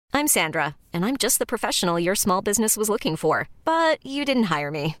I'm Sandra, and I'm just the professional your small business was looking for. But you didn't hire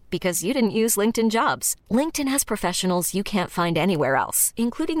me because you didn't use LinkedIn Jobs. LinkedIn has professionals you can't find anywhere else,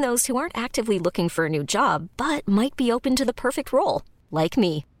 including those who aren't actively looking for a new job, but might be open to the perfect role, like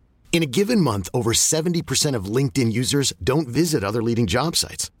me. In a given month, over 70% of LinkedIn users don't visit other leading job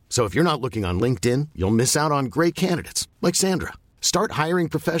sites. So if you're not looking on LinkedIn, you'll miss out on great candidates like Sandra. Start hiring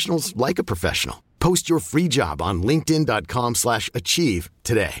professionals like a professional. Post your free job on linkedin.com/achieve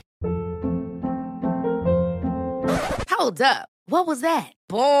today. Hold up. What was that?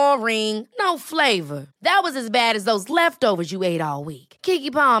 Boring. No flavor. That was as bad as those leftovers you ate all week.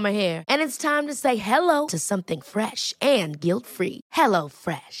 Keke Palmer here, and it's time to say hello to something fresh and guilt-free. Hello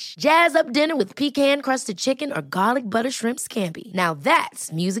Fresh. Jazz up dinner with pecan-crusted chicken or garlic butter shrimp scampi. Now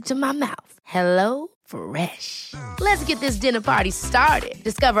that's music to my mouth. Hello Fresh. Let's get this dinner party started.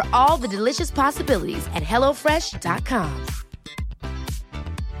 Discover all the delicious possibilities at hellofresh.com.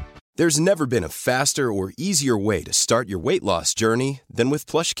 There's never been a faster or easier way to start your weight loss journey than with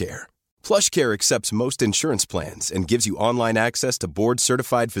PlushCare. PlushCare accepts most insurance plans and gives you online access to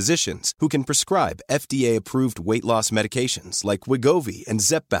board-certified physicians who can prescribe FDA-approved weight loss medications like Wegovy and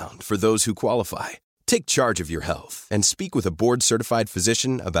Zepbound for those who qualify. Take charge of your health and speak with a board-certified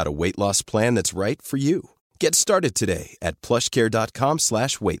physician about a weight loss plan that's right for you. Get started today at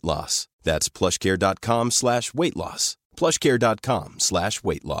plushcare.com/weight-loss. That's plushcare.com/weight-loss.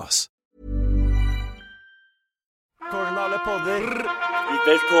 plushcare.com/weight-loss.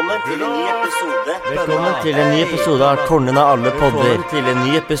 Velkommen til en ny episode. Velkommen til en ny episode av Tårnen av alle podder. Til en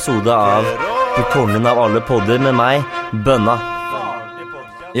ny episode av Tårnen av alle podder med meg, Bønna.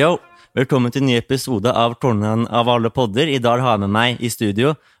 Yo, velkommen til en ny episode av Tårnen av alle podder. I dag har jeg med meg i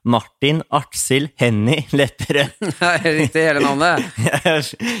studio Martin Artsil Henny Lepperød. Riktig hele navnet. Jeg har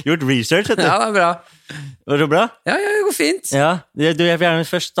gjort research, vet du. Ja, det er bra. Var det bra? Ja, det går fint. Ja, jeg vil gjerne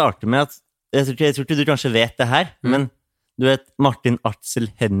først starte med at jeg tror ikke du kanskje vet det her, men du vet Martin Artsil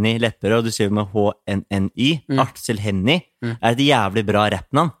Henny Lepperød, og du sier med HNNY. Artsil Henny er et jævlig bra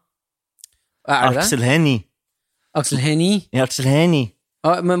rappnavn. Er det Artsil Henny. Axel Henny. Ja, Artsil Henny.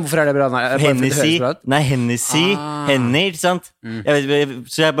 Men hvorfor er det bra? Hennessy, Henny, ikke sant?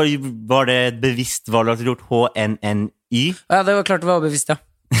 Så jeg bare, var det et bevisst valg at du har gjort HNNY? Ja, det var klart det var bevisst, ja.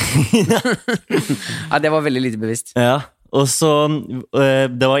 Ja, det var veldig lite bevisst. Ja, og så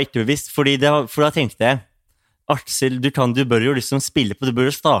det var ikke bevisst, for da tenkte jeg Artsil, du bør jo liksom spille på, du bør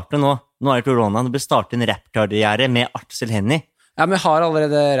jo starte nå er det korona, du bør starte en rappkarriere med Artsil Henny. Ja, men jeg har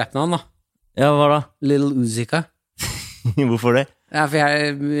allerede rappnavn da. Ja, hva da? Little Uzika. Hvorfor det? Ja, for jeg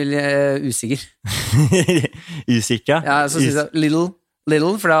er usikker. Usikker? Ja, så synes jeg Little,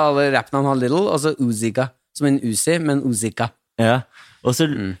 for alle rappnavn har Little, og så Uzika, som en Uzi, men Uzika. Ja, og så,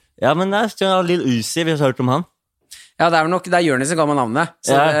 ja, men det er Lil Uzi, vi har hørt om han. Ja, det er vel nok, det er Jørgen som ga meg navnet,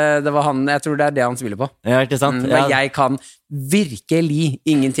 så det var han, jeg tror det er det han spiller på. Ja, ikke sant? Men jeg kan virkelig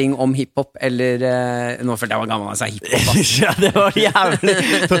ingenting om hiphop, eller, nå følte jeg var gammel, altså hiphop. Ja, det var jævlig.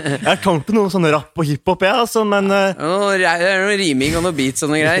 Jeg kan ikke noe sånn rapp og hiphop, ja, altså, men... Det er noe riming og noe beats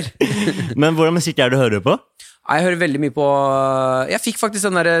og noe greier. Men hvordan musikk er det du hører på? Jeg hører veldig mye på... Jeg fikk faktisk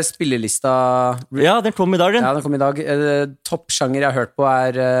den der spillelista... Ja, den kom i dag, den. Ja, den kom i dag. Toppsjanger jeg har hørt på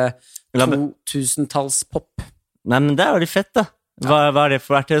er 2000-talls pop. Nei, men det er jo litt fett, da. Hva er det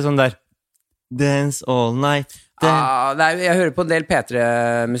for hvert sånn der? Dance all night. Jeg hører på en del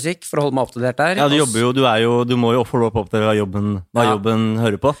P3-musikk for å holde meg oppdatert der. Ja, du jobber jo, du må jo få lov på oppdatert hva jobben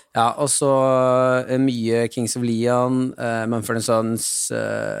hører på. Ja, og så mye Kings of Leon, Mumford & Sons,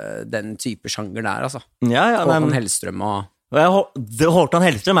 den type sjanger der, altså. Ja, Håkon Hellstrøm og... Håkon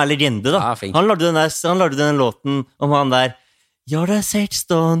Hellstrøm er legende, da. Ja, flink. Han lagde den låten om han der You're a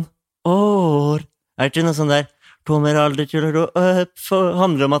sexton, år. Er det ikke noe sånn der kommer aldri til å gå opp,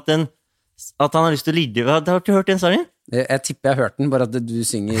 handler om at han har lyst til å ligge. Har du ikke hørt den sangen? Jeg tipper jeg har hørt den, bare at du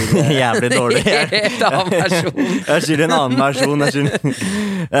synger jævlig dårlig. En annen versjon. Jeg synger en annen versjon.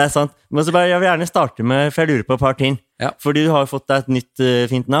 Det er sant. Men så jeg vil gjerne starte med, for jeg lurer på et par ting. Ja. Fordi du har fått deg et nytt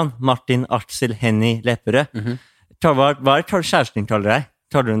fint navn. Martin Artsil Henny Lepperød. Hva er det kjæresten kaller deg?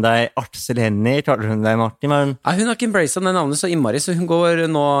 Kaller hun deg Artsil Henny? Kaller hun deg Martin? Hun har ikke embracet det navnet så innmari, så hun går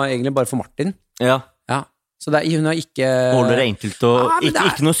nå egentlig bare for Martin. Ja. Så hun har ikke... Holder det enkelt, og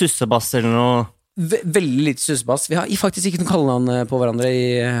ikke noe sussebass eller noe... Veldig lite sussebass. Vi har faktisk ikke noe kallenavn på hverandre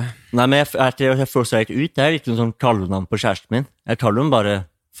i... Nei, men jeg får så helt ut. Det er ikke noe sånn kallenavn på kjæresten min. Jeg kaller hun bare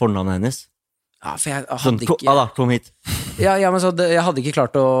fornavnet hennes. Ja, for jeg hadde sånn, ikke... kom hit. Ja, men så jeg hadde ikke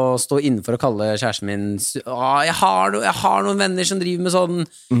klart å stå innenfor å kalle kjæresten min... Jeg har noen venner som driver med sånn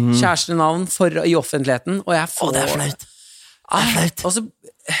kjærestenavn i offentligheten, og jeg får... det er flaut. Det er flaut. Og så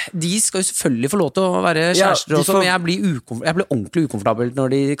de skal jo selvfølgelig få lov til å være kjærester også, men jeg blir ordentlig ukomfortabel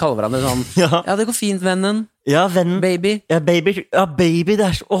når de kaller hverandre sånn, ja, det går fint, vennen. Ja, vennen. Baby. Ja, baby, det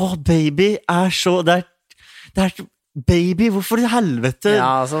er så, baby er så, det er så, baby, hvorfor i helvete?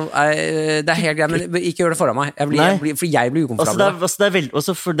 Ja, altså, det er helt greit, men ikke gjør det foran meg. For jeg blir ukomfortabel.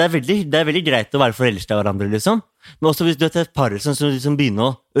 Det er veldig greit å være forelsket av hverandre, liksom. Men også hvis du er et par som liksom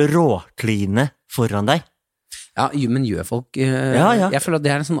begynner å råkline foran deg. Ja, men gjør folk Jeg føler at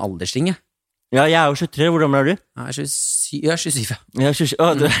det er en sånn aldersting. Ja, jeg er jo 23, hvor gammel er du? Jeg er 27. Ja, 27,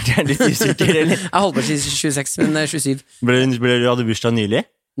 du er litt usikker, eller? Jeg holdt på å si 26, men 27. Hadde du bursdag nylig?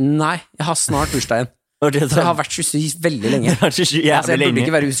 Nei, jeg har snart bursdag igjen. Så jeg har vært 27 veldig lenge. Så jeg burde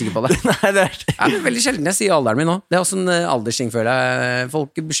ikke være usikker på det. Nei, det er veldig sjelden jeg sier alderen min nå. Det er også en aldersting, føler jeg.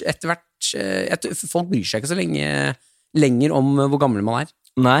 Folk bryr seg ikke så lenger om hvor gammel man er.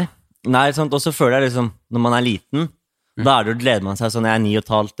 Nei, sant? Og så føler jeg liksom, når man er liten, da gleder man seg sånn, jeg er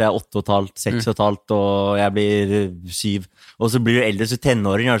 9,5, jeg er 8,5, 6,5, og jeg blir 7. Og så blir du eldre, så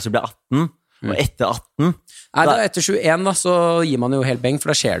tenåring, og så blir 18, og etter 18. Nei, da etter 21 da, så gir man jo helt beng,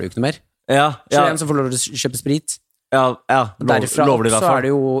 for da skjer det jo ikke noe mer. Ja. 21 så får du lov til å kjøpe sprit. Ja, derfra lovlig i hvert fall. Så er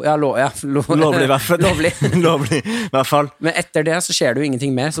det jo lovlig i hvert fall. Lovlig i hvert fall. Men etter det så skjer det jo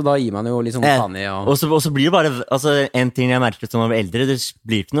ingenting mer, så da gir man jo litt sånn faen i og så blir det bare, altså en ting jeg merker som man blir eldre, det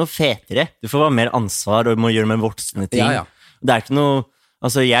blir ikke noe fetere. Du får bare mer ansvar og må gjøre mer voksne ting. Ja. Det er ikke noe,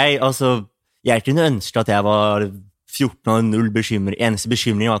 jeg kunne ønske at jeg var 14 og 0 bekymring. Eneste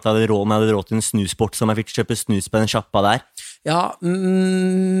bekymring var at jeg hadde råd til en snusport, som jeg fikk kjøpe snus på den sjappa der. Ja,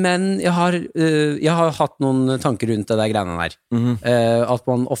 men jeg har hatt noen tanker rundt det der greiene der. At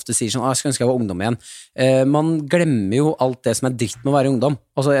man ofte sier sånn, jeg skulle ønske jeg var ungdom igjen. Man glemmer jo alt det som er dritt med å være ungdom.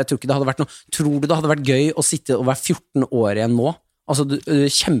 Altså, jeg tror ikke det hadde vært noe. Tror du det hadde vært gøy å sitte og være 14 år igjen nå? Altså, du er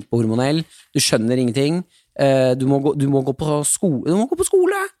kjempehormonell, du skjønner ingenting, du må gå på skole.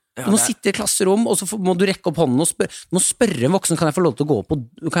 Du må sitte i klasserom, og så må du rekke opp hånden og spørre en voksen, kan jeg få lov til å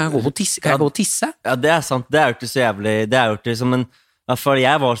gå og tisse? Ja, det er sant, det er jo ikke så jævlig, det er jo ikke som en, i hvert fall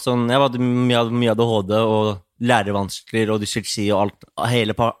jeg hadde mye ADHD og lærevansker og dysleksi og alt,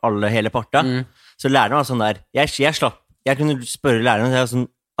 hele parta, så læreren var sånn der, jeg kunne spørre læreren, jeg hadde sånn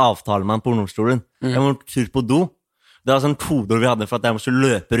avtale med han på ungdomsskolen, jeg må tur på do. Det var sånn koder vi hadde for at jeg måtte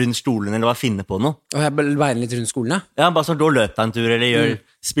løpe rundt stolen eller bare finne på noe. Og jeg bare være litt rundt skolen, ja? Ja, bare sånn, da løp jeg en tur, eller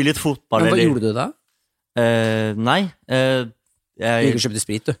spille litt fotball. Men hva gjorde du da? Nei. Du ikke kjøpte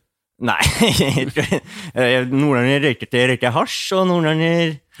sprit, du? Nei. Noen ganger røykte jeg hasj, og noen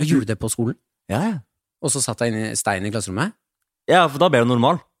ganger... Gjorde du det på skolen? Ja. Og så satt jeg inn i stein i klasserommet? Ja, for da ble jeg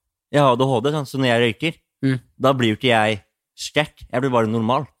normal. Jeg har ADHD, så når jeg røyker, da blir jo ikke jeg skrekk, jeg blir bare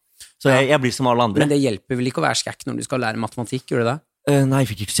normal. Så jeg blir som alle andre. Men det hjelper vel ikke å være skrekk når du skal lære matematikk, gjør det det? Nei, jeg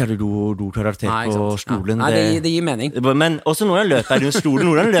fikk ikke særlig god karakter på skolen. Nei, det gir mening. Men også noen løp jeg rundt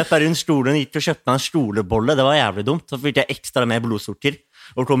stolen, gikk og kjøpte meg en stolebolle, det var jævlig dumt. Så fikk jeg ekstra mer blodsukker,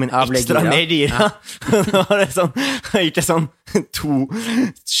 og kom inn ekstra mer gira. Da var det sånn, gikk det sånn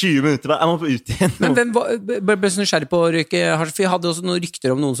 20 minutter, jeg må på ut igjen. Men hvem ble så nysgjerrig på å røyke hasj? For jeg hadde også noen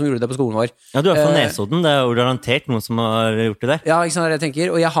rykter om noen som gjorde det på skolen vår. Ja, du er fra Nesodden, det er jo garantert noen som har gjort det der. Ja, ikke sant, det jeg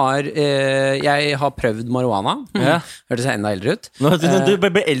tenker. Og jeg har prøvd marihuana. Hørtes jeg enda eldre ut. Du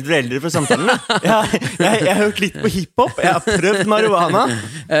ble eldre og eldre for samtalen. Jeg har hørt litt på hiphop, jeg har prøvd marihuana.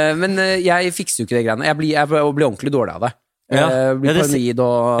 Men jeg fikser jo ikke det greiene. Jeg ble ordentlig dårlig av det. Blir paranoid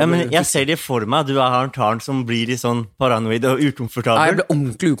og... Ja, men jeg ser det for meg. Du har en tarn som blir litt sånn paranoid og ukomfortabel. Ja, jeg ble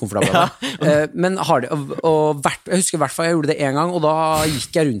ordentlig ukomfortabel av det. Men har det... jeg husker i hvert fall jeg gjorde det en gang, og da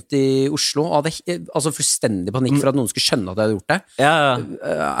gikk jeg rundt i Oslo og hadde fullstendig panikk for at noen skulle skjønne at jeg hadde gjort det.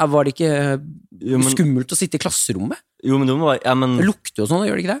 Var det ikke skummelt å sitte i klasserommet? Jo, men du må være... Det lukter jo sånn,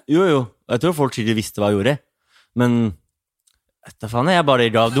 gjør det ikke det? Jo. Jeg tror folk ikke visste hva jeg gjorde. Men... Vet faen, jeg bare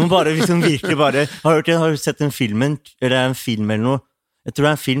Du må bare liksom virkelig bare Har du sett en film eller noe? Jeg tror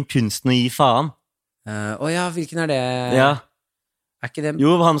det er en film, 'Kunsten å gi faen'. Ja, hvilken er det? Ja. Er ikke det?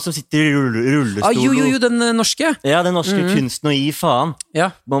 Jo, han som sitter i rullestol. Jo, den norske. Ja, den norske 'Kunsten å gi faen'.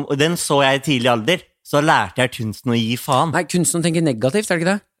 Ja. Og den så jeg i tidlig alder. Så lærte jeg kunsten å gi faen. Nei, kunsten å tenke negativt, er det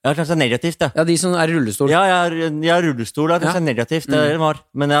ikke det? Ja, kanskje negativt, ja. Ja, de som er i rullestol. Ja, rullestol, kanskje negativt, det var.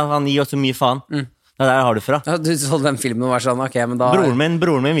 Men han gir også mye faen. Ja, der har du fra. Ja, du så den filmen og var sånn, ok, men da...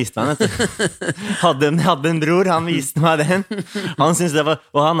 Broren min visste han, vet du. Hadde en bror, han viste meg den. Han synes det var...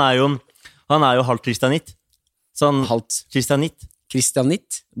 Og han er jo halvt kristianitt. Sånn... Halvt? Kristianitt.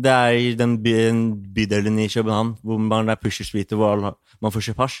 Kristianitt? Det er i den bydelen i København, hvor man er Pusher Street, hvor man får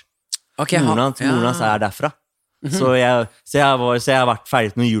kjøpe hasj. Ok, moren hans er derfra. Så jeg har vært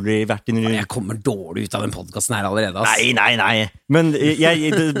ferdig med noen jul vært i noen Jeg kommer dårlig ut av den podcasten her allerede, ass. Nei. Men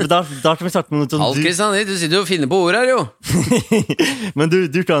da kan vi starte med noe sånn Halv Kristian, du sitter jo og finner på ord her, jo. Men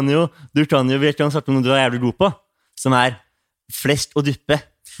du kan jo vi kan starte med noe du er jævlig god på, som flest og duppe.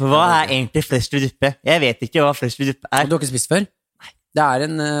 Hva egentlig flest og duppe? Jeg vet ikke hva flest og duppe Du har ikke spist før? Det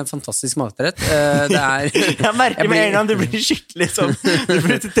en fantastisk matrett. Jeg merker med en gang du blir skikkelig sånn.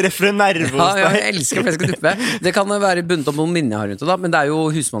 Du treffer en nerve hos deg. Ja, jeg elsker flesk og duppe. Det kan være bundet opp noen minner jeg har rundt det da, men det jo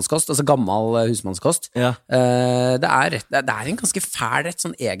husmannskost, altså gammel husmannskost. Ja. Det en ganske fæl rett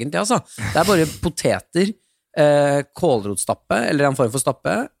sånn egentlig, altså. Det bare poteter, kålrotstappe, eller en form for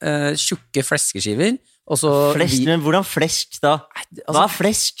stappe, tjukke fleskeskiver, og så... Flesk, men hvordan flesk da? Hva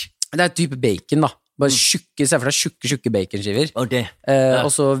flesk? Det et type bacon da. Bare tjukke, se for deg tjukke baconskiver. Okay.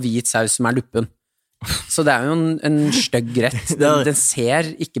 Og så hvit saus som luppen. Så det jo en stygg rett. Den ser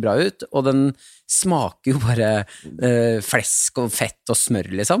ikke bra ut, og den smaker jo bare flesk og fett og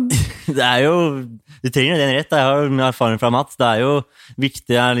smør, liksom. Det jo Du trenger den rett, jeg har erfaring fra mat. Det jo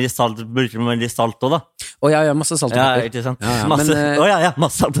viktig, litt salt, bruker man litt salt også da. Og ja, masse salt og pepper. Ja, ikke sant. Masse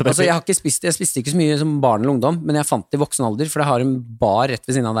salt og pepper. Altså, jeg spiste ikke så mye som barn eller ungdom, men jeg fant det i voksen alder, for jeg har en bar rett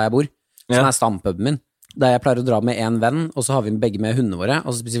ved siden av der jeg bor. Som stampuben min, der jeg pleier å dra med en venn, og så har vi begge med hundene våre,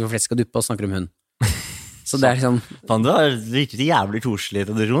 og så spiser vi flesk og duppe og snakker om hund. Så det liksom Fan, du har virkelig jævlig toslig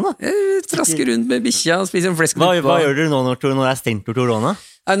tradisjon da. Trasker rundt med bikkja og spiser flesk og duppe. Hva gjør du nå når stengt på korona?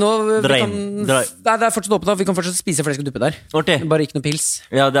 Det fortsatt åpent da, vi kan fortsatt spise flesk og duppe der. Okay. Bare ikke noe pils.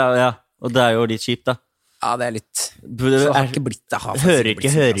 Ja, og det jo litt kjipt da. Ja, det litt Så har ikke blitt det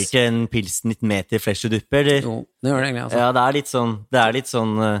Hører ikke en pilsen litt med til flesk og duppe, eller? Jo, det gjør det egentlig altså. Ja, det litt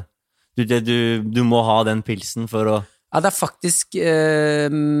sånn du må ha den pilsen for å Ja, det faktisk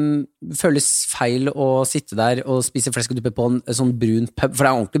føles feil å sitte der og spise flesk og duppe på en sånn brun pub, for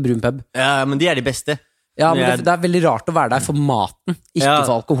det ordentlig brun pub. Ja, men de de beste. Ja, men det veldig rart å være der for maten, ikke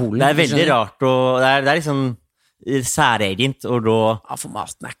for alkoholen. Det veldig rart, og det liksom særegent, og da Ja, for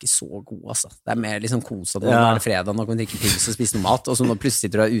maten ikke så god, altså. Det mer liksom kos at nå det fredag, nå kan vi drikke pils og spise noe mat, og så nå plutselig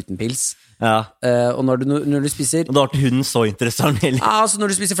sitter du uten pils. Ja. Og når du spiser Og da var hunden så interessant, eller? Ja, altså når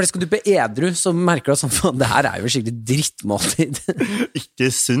du spiser flesk og duppe edru, så merker du at sånn, det her jo skikkelig drittmåltid.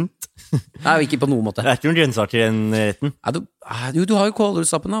 Ikke sunt. Nei, ikke på noen måte. Det ikke noen grønnsaker i den retten. Ja, du har jo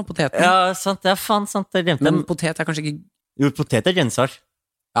kålrotstappen da, poteten. Ja, sant, sant, jeg glemte. Men potet kanskje ikke... Jo, potet grønnsak.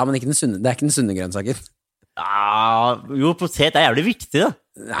 Ja, men ikke den sunne, det ikke den sunne grønnsaken. Ja, jo, potet jævlig viktig da.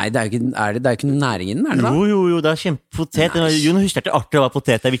 Nei, det jo ikke noe næring i den, det da? Jo, det kjempepotet. Jo, nå husker jeg ikke artig hva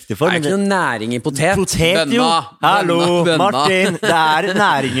potet viktig for. Det ikke noe næring i potet. Potet, jo. Hallo, Martin. Det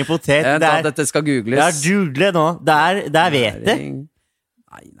næring i potet. Dette skal googles. Ja, google nå. Det vet det.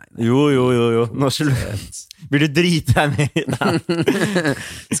 Nei. Jo. Nå vil du drite deg med i det?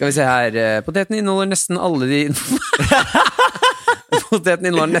 Skal vi se her. Poteten inneholder nesten alle de... Poteten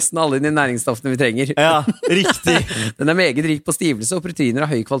inneholder nesten alle de næringsstoffene vi trenger. Ja, riktig. Den meget rik på stivelse og proteiner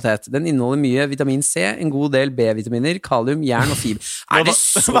av høy kvalitet. Den inneholder mye vitamin C, en god del B-vitaminer, kalium, jern og fiber. Det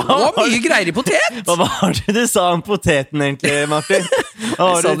så mye greier i potet? Hva var det du sa om poteten egentlig, Martin?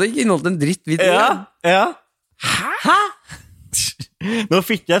 Jeg sa det ikke inneholdt en dritt vitamin. Ja. Hæ? Nå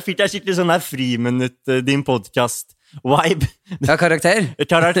fikk jeg skikkelig sånn her friminutt, din podcast vibe. Ja, karakter.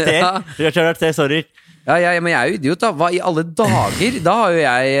 Karakter, sorry. Ja, men jeg jo idiot da. Hva i alle dager? Da har jo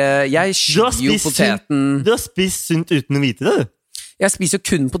jeg skyr jo poteten. Du har spist sunt uten å vite det, du. Jeg spiser jo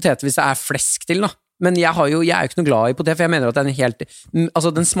kun poteter hvis det flesk til da. Men jeg jo ikke noe glad i potet, for jeg mener at den helt... Altså,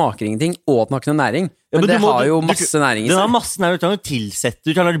 den smaker ingenting, og den har ikke noe næring. Men det har jo masse næring i seg. Den har masse næring, du kan jo tilsette.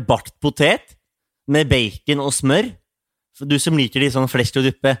 Du kan lage bakt potet med bacon og smør. For du som liker de sånn flesk og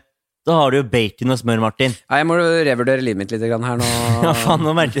duppe. Da har du jo bacon og smør, Martin. Ja, jeg må revurdere livet mitt litt her nå. Ja, faen,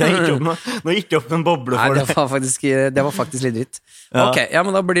 nå merker jeg Nå gikk det opp en boble for deg. Nei, det var faktisk litt dritt. Ja. Ok, ja,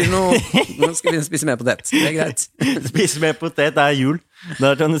 men da blir det noe... Nå skal vi spise mer potet. Det greit. Spise mer potet, det jul.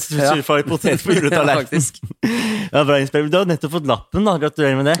 Da kan du få litt potet på juletallerken. Ja, bra innspill. Du har nettopp fått lappen, da.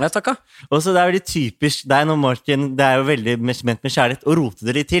 Gratulerer med det. Ja, takk. Og så det veldig typisk deg nå, Martin. Det jo veldig ment med kjærlighet å rote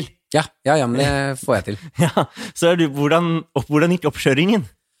det litt til. Ja, men det får jeg til. Ja, så hvordan gikk oppkjøringen?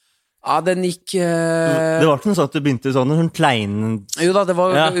 Ja, den gikk Det var ikke noe sånn at du begynte sånn hun klein... Jo da, det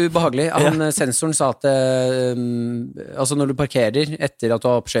var ubehagelig. Sensoren sa at altså når du parkerer etter at du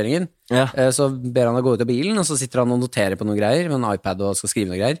har oppkjøringen, så ber han deg gå ut av bilen, og så sitter han og noterer på noe greier med en iPad og skal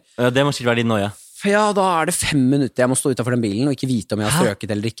skrive noe greier. Ja, det må sikkert være litt nøye. Ja, da det 5 minutter jeg må stå utenfor den bilen og ikke vite om jeg har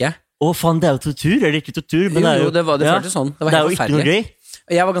strøket eller ikke. Faen, det jo tortur, eller ikke tortur? Men jo, det føltes sånn. Det var helt forferdelig. Det jo ikke noe gøy.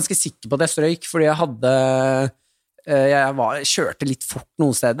 Jeg var ganske sikker på at jeg strøk, fordi jeg kjørte litt fort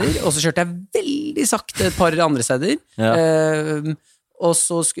noen steder, og så kjørte jeg veldig sakte et par andre steder. og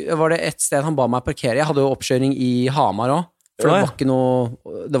så var det et sted han ba meg parkere. Jeg hadde jo oppkjøring i Hamar også, for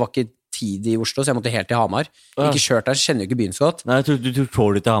det var ikke tid i Oslo, så jeg måtte helt til Hamar. Ikke kjørt der, så kjenner jo ikke byen så godt. Nei, du tok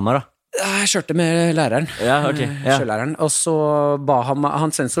toget til Hamar da? Jeg kjørte med læreren, kjørelæreren, og så ba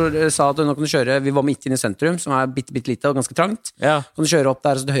han sensor sa at nå kan du kjøre, vi var midt inne i sentrum, som bitte lite og ganske trangt, kan du kjøre opp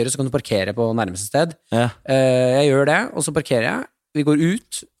der og så til høyre, så kan du parkere på nærmeste sted. Jeg gjør det, og så parkerer jeg, vi går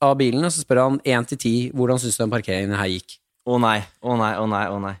ut av bilen, og så spør han 1 til 10, hvordan synes du den parkeringen her gikk? Å nei.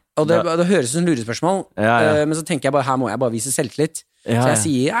 Og det høres som en lurespørsmål, men så tenker jeg bare, her må jeg bare vise selvtillit, så jeg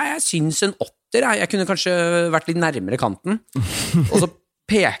sier, jeg synes en 8, jeg kunne kanskje vært litt nærmere kanten, og så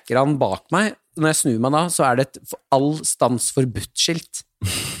peker han bak meg. Når jeg snur meg da, så det et all stans forbudt-skilt.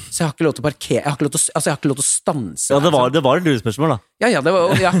 Så jeg har ikke lov til å parkere, jeg har ikke lov til å stanse. Ja, det var et lurespørsmål da. Ja, det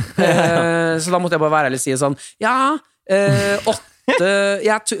var, så da måtte jeg bare være ærlig og si sånn,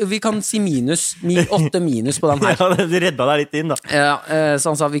 8, vi kan si 8 minus på den her. Ja, det redda deg litt inn da.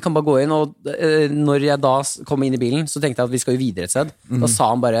 Så han sa, vi kan bare gå inn, og når jeg da kom inn i bilen, så tenkte jeg at vi skal jo videre et sted. Da sa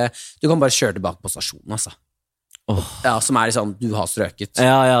han bare, du kan bare kjøre tilbake på stasjonen, altså. Ja, som litt sånn, du har strøket.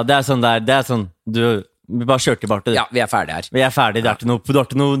 Ja, det sånn vi bare kjørte tilbake. Ja, vi ferdige her. Vi ferdige, det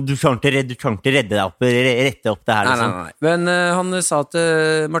ikke noe, du kan ikke redde deg opp, rette opp det her. Nei. Men han sa at,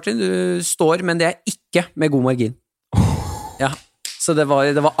 Martin, du står, men det ikke med god margin. Ja, så det var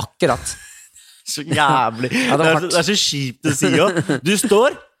akkurat. Så jævlig. Det så kjipt å si jo. Du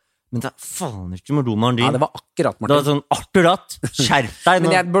står, men det faen ikke med domaren din. Ja, det var akkurat, Martin. Det var sånn, akkurat, skjerp deg nå.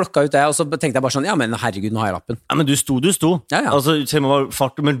 Men jeg blokka ut det, og så tenkte jeg bare sånn, ja, men herregud, nå har jeg lappen. Ja, men du sto. Ja. Altså, se meg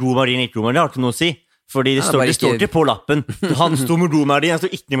fart med domaren din, ikke domaren, det har ikke noe å si. Fordi det står ikke på lappen. Han sto med domaren din, han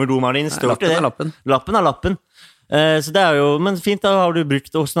står ikke med domaren din. Lappen er lappen. Lappen er lappen. Så det jo, men fint da, har du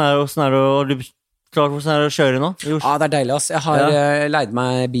brukt, hvordan har du klart, hvordan det å kjøre nå? Ja, det deilig, ass. Jeg har leid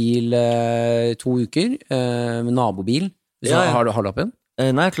meg bil 2 uker, med nabobil. Har du lappen? Nei,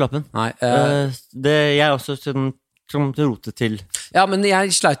 jeg har ikke lappen. Nei. Det jeg også som rote til. Ja, men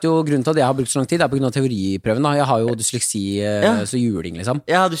jeg sleit jo, grunnen til at jeg har brukt så lang tid, på grunn av teoriprøven da. Jeg har jo dysleksi, så juling liksom.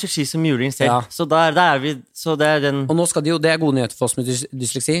 Ja, dysleksi som juling selv. Ja. Så der vi, så det den... Og nå skal de jo, det gode nyheter for oss med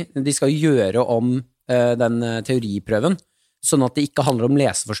dysleksi, de skal jo gjøre om den teoriprøven, sånn at det ikke handler om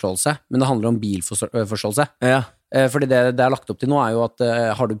leseforståelse, men det handler om bilforståelse. Ja. Fordi det lagt opp til nå jo at,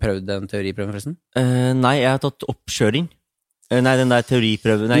 har du prøvd den teoriprøven forresten? Nei, jeg har tatt oppkjøring. Nei, den der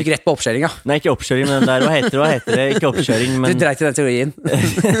teoriprøven. Du gikk rett på oppkjøring, ja? Nei, ikke oppkjøring, men den der, hva heter det? Ikke oppkjøring, men... Du dreit i den teorien.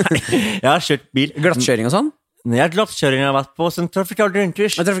 Jeg har kjørt bil. Glattkjøring og sånn? Nei, jeg har glattkjøring, jeg har vært på sånn trafikalt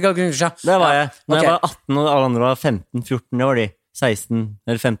rundkurs. Trafikalt rundkurs, ja. Det var jeg. Når jeg var 18, og alle andre var 15, 14, det var de. 16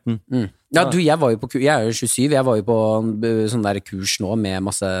 eller 15. Ja, jeg jo 27, jeg var jo på sånn der kurs nå med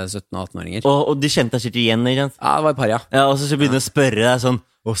masse 17- og 18-åringer. Og de kjente deg sikkert igjen, ikke sant? Ja, det var et par, ja. Ja, og så begynner de å spørre deg sånn,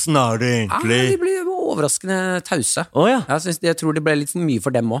 hvordan det egentlig? Ja, de blir overraskende tause. Ja. Jeg tror det ble litt for mye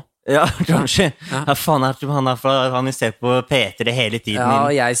for dem også. Ja, kanskje. Ja, faen, han ser på P3 hele tiden. Ja,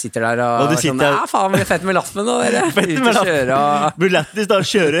 og jeg sitter der og du sitter sånn, faen, vi fett med lappen nå, dere. Fett med lappen. Bulettis da,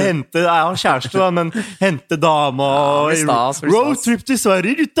 kjøre, hente, jeg har kjæreste da, men hente dama og roadtrip til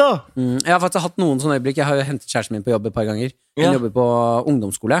Sverige, gutta. Jeg har faktisk hatt noen sånne øyeblikk. Jeg har jo hentet kjæresten min på jobb et par ganger. Hun jobber på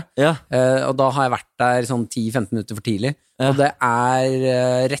ungdomsskole, og da har jeg vært der sånn 10-15 minutter for tidlig. Og det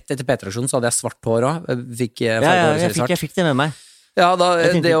rett etter P3-aksjonen så hadde jeg svart hår også. Jeg fikk det med meg. Ja,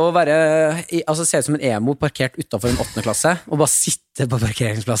 det å være se ut som en emo parkert utenfor en 8. klasse og bare sitte på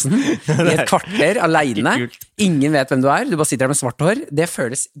parkeringsplassen i et kvarter alene. Ingen vet hvem du du bare sitter der med svart hår. Det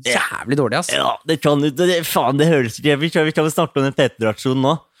føles jævlig dårlig, ass. Ja, det høres ikke. Vi kan starte en P3-aksjon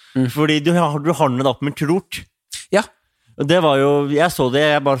nå. Fordi du har den opp med klort. Ja. Og det var jo, jeg så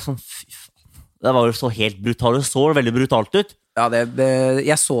det, jeg bare sånn, fy faen. Det var jo så helt brutalt, det så veldig brutalt ut. Ja,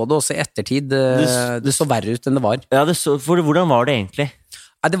 jeg så det også i ettertid. Det så verre ut enn det var. Ja, hvordan var det egentlig?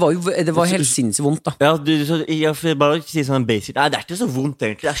 Det var helt sinnssykt vondt da. Ja, jeg får bare ikke si sånn basic. Nei, det ikke så vondt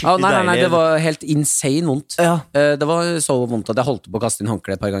egentlig. Det skikkelig deilig. Nei, det var helt insane vondt. Ja. Det var så vondt at jeg holdt på å kaste inn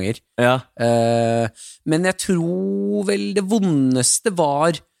håndkle et par ganger. Ja. Men jeg tror vel det vondeste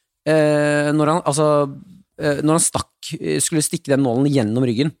var når han skulle stikke den nålen gjennom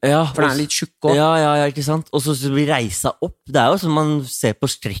ryggen. Ja, for den litt tjukk også. Ja, ikke sant? Og så vi reisa opp. Det jo som man ser på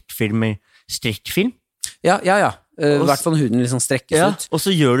strekkfilm. Ja. I hvert fall huden liksom strekkes ut. Og så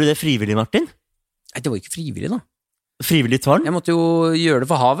gjør du det frivillig, Martin? Nei, det var ikke frivillig da. Frivillig tvang? Jeg måtte jo gjøre det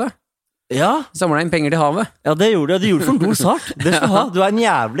for havet. Ja. Samlet inn penger til havet. Ja, det gjorde du. Du gjorde det for en god sak. Det skal du ha. Du en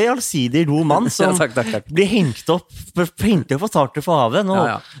jævlig allsidig god mann som takk. blir hengt opp for starter for havet.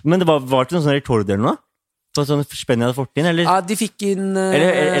 Ja. Men det var ikke noen sånne rekorder eller noe? På sånn spenning hadde fått inn, eller? Ja, de fikk inn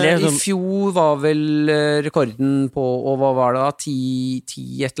i fjor var vel rekorden på, og hva var det da?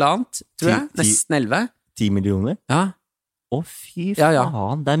 10 et eller annet, tror jeg. Nesten 11. 10 millioner? Ja. fy Ja.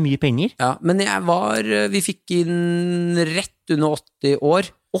 faen, det mye penger. Ja, men vi fikk inn rett under 80 år.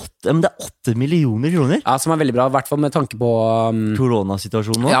 Men det 8 millioner kroner. Ja, som veldig bra, I hvert fall med tanke på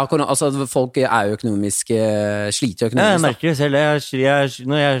Koronasituasjonen nå. Ja, altså folk jo økonomisk sliter Jeg økonomisk. merker det selv. Jeg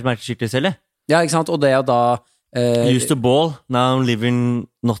merker skikkelig selv, jeg. Ja, ikke sant? Og det da Used to ball, now I'm living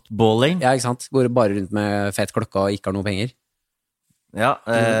not balling. Ja, ikke sant? Går bare rundt med fet klokka og ikke har noe penger. Ja,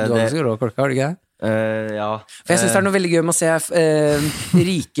 Du har ganske rå klokka, har du ikke det? ja. For jeg synes det noe veldig gøy med å se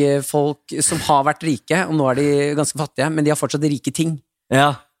rike folk som har vært rike, og nå de ganske fattige, men de har fortsatt rike ting.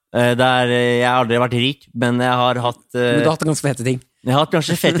 Ja, jeg har aldri vært rik, men jeg har hatt Men du har hatt ganske fete ting. Jeg har hatt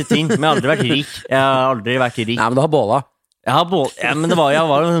ganske fete ting, men jeg har aldri vært rik. Nei, men du har båla. Ja, men jeg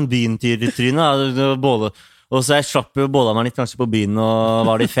var jo en byentryne, båle. Og så jeg slapp jo båla meg litt kanskje på byen og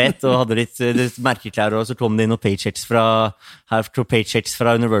var litt fet og hadde litt merkeklær, og så kom det inn noen paychecks fra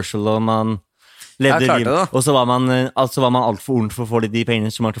Universal, og man levde klarte det da. Og så var man alt for ung for å få de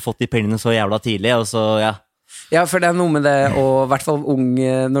pengene, som man hadde fått de pengene så jævla tidlig, og så, ja. Ja, for det noe med det, og I hvert fall ung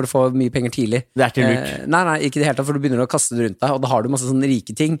når du får mye penger tidlig. Det ikke lurt. Nei, ikke det hele tatt, for du begynner å kaste det rundt deg, og da har du masse sånne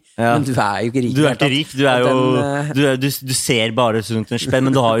rike ting, men du jo ikke rik. Du ikke rik, du ser bare rundt en spenn,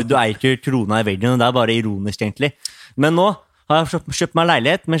 men du ikke krona I veggen, og det bare ironisk egentlig. Men nå har jeg kjøpt meg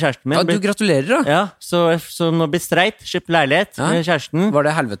leilighet med kjæresten min. Ja, du gratulerer da. Ja, så nå blitt streit, kjøpt leilighet med kjæresten. Var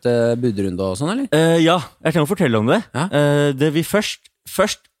det helvete budrunde og sånn, eller? Ja, jeg kan jo fortelle om det. Ja. Det vi først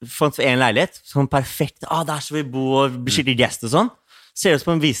fant en leilighet, sånn perfekt, der skal vi bo og skikkelig gjest og sånn. Ser oss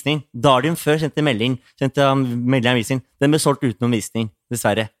på en visning. Dagen før sendte han melding en visning. Den ble solgt utenom visning,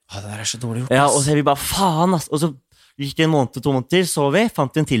 dessverre. Det der så dårlig gjort, Ja, og så vi bare, faen ass. Og så gikk det en måned, 2 måneder, så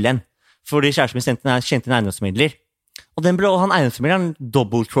fant vi en til en. Fordi kjæresten min kjente en eiendomsmidler. Og han eiendomsmidleren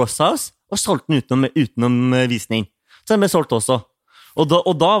double-crossa oss, og solgte den utenom visning. Så den ble solgt også. Og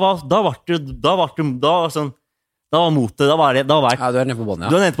da var motet, da var Ja, du nede på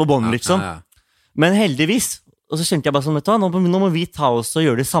bånden, Du nede på bånden, liksom. Ja. Men heldigvis, og så kjente jeg bare sånn, nå må vi ta oss og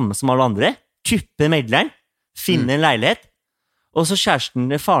gjøre det samme som alle andre. Kuppe megleren, finne en leilighet. Og så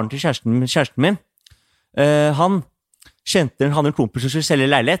faren til kjæresten min, han hadde en kompis som skulle selge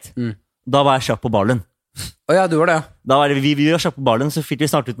leilighet. Da var jeg kjapp på ballen. Ja, du var det, ja. Da var vi var kjapp på ballen, så fikk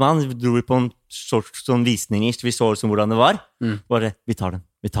vi snart ut med han. Vi dro på en sånn visning, vi så hvordan det var. Bare, vi tar den.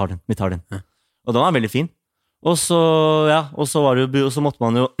 Og da var han veldig fin. Og så måtte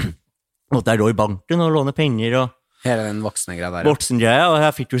man jo måtte jeg gå I banken og låne penger og Hele den voksne greia der. Voksengreia, og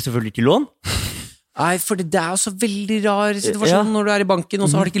jeg fikk jo selvfølgelig ikke lån. Nei, for det jo så veldig rar situasjon når du I banken, og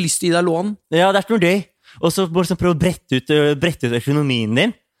så har de ikke lyst til å gi deg lån. Ja, det ikke noe gøy. Og så bare prøve å brette ut økonomien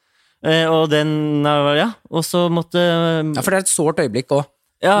din. Og den, og så måtte Ja, for det et sårt øyeblikk også.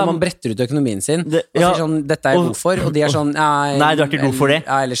 Ja, når man bretter ut økonomien sin og sier sånn, dette jeg god for, og de sånn nei, du ikke god for det.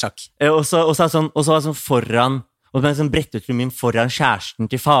 Ja, eller sjakk. Og så var det sånn foran, og så brette ut økonomien foran kjæresten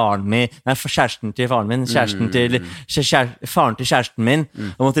til faren min, faren til kjæresten min,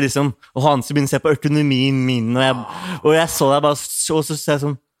 og måtte liksom, og han som begynte å se på økonomien min, og jeg så det bare, og så sa jeg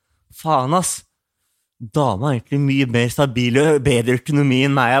sånn, faen ass, dama egentlig mye mer stabil og bedre økonomi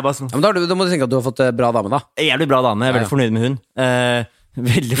enn meg. Jeg bare sånn, ja, men da må du tenke at du har fått bra dame da. Jævlig bra dame, jeg veldig fornøyd med hun.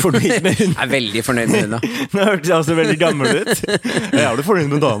 Veldig fornøyd med hun. Jeg veldig fornøyd med hun da. Nå hørtes jeg også veldig gammel ut. Jeg er fornøyd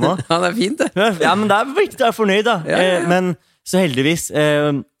med dama. Ja, det fint det. Ja, men det viktig å være fornøyd da. Ja. Men så heldigvis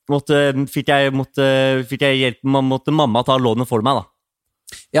fikk jeg hjelp, måtte mamma ta lånet for meg da.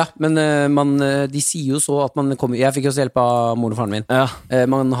 Ja, men de sier jo så at man kommer. Jeg fikk også hjelp av moren og faren min. Ja.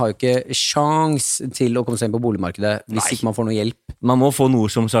 Man har jo ikke sjans til å komme seg inn på boligmarkedet hvis ikke man får noe hjelp. Man må få noe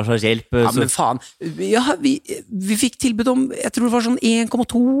som slags hjelp. Ja, men faen. Ja, vi fikk tilbud om, jeg tror det var sånn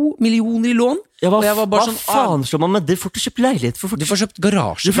 1,2 millioner I lån. Ja, og jeg var bare hva faen slår man med det? Får du kjøpt leilighet for? Du får kjøpt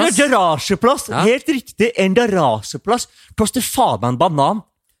garasjeplass. Du får garasjeplass, Ja. helt riktig. En garasjeplass koster faen meg en banan.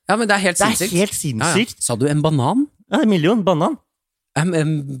 Ja, men det helt sinnssykt. Det helt sinnssykt. Ja. Sa du en banan? Ja, 1 million, banan. En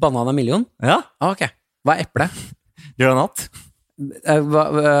banan av million? Ja. Ah, ok. Hva eple? Granat.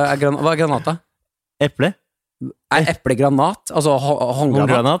 Hva granat da? Eple. Eple granat? Altså håndgranat?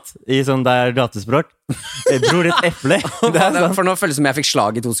 Håndgranat. I sånn der gatespråk. Bror, et eple. Det sant. For nå føles det som jeg fikk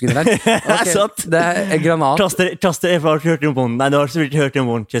slag I 2 sekunder der. Okay. Sant. Det granat. Kaste eple, har du hørt om bonden? Nei, du har selvfølgelig ikke hørt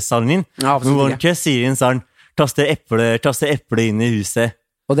om Warncast-sangen. Ja, absolutt ikke. Warncast sier en sang, kaste eple inn I huset.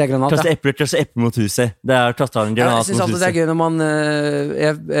 Og det granat, kaste eple mot huset. Det kaste en granat jeg synes mot alltid huset. det gøy når man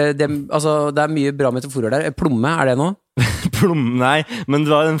det mye bra metaforer der. Plomme, det noe? Plomme, nei, men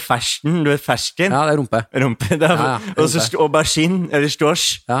det var den fersken. Du vet fersken? Ja, det rumpe. Rumpe, det Ja, og så aubergine, eller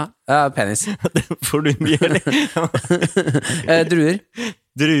stors. Ja, penis. Det får du mye, eller? Druer.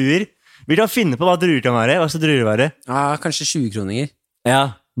 Druer. Vi kan finne på hva druer kan være. Hva skal druer være? Ja, kanskje 20 kroninger.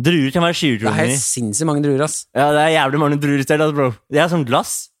 Ja, druer kan være Det er 20 kroner. helt sinnssykt mange druer, ass. Ja, det er jævlig mange druer selv, altså, bro. Det er sånn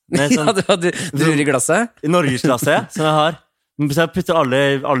glass. Med sånn, Ja, du har druer i glasset. I Norgesklasse, som jeg har. Så jeg putter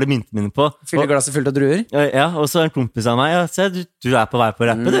alle myntene mine på. Fyller glasset fullt av druer. Ja, og så en kompis av meg. Ja, se, du er på vei på å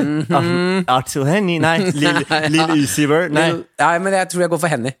rappe, du. Artsel Henny, nei. Lil Uzi Vert, nei. Nei, men jeg tror jeg går for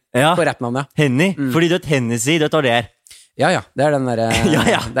Henny. Ja. På rappnavnet, ja. Henny, fordi du vet Hennessy, du vet hva det er. Ja, det er den der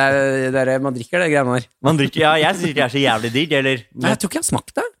Ja. Det er man drikker det greiene der. Man drikker, ja, jeg synes det er så jævlig dyrt, eller? Nei, jeg tror ikke jeg har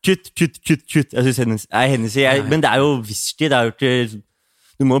smakt det. Kutt. Jeg synes Hennessy, men det er jo whisky, det er jo ikke...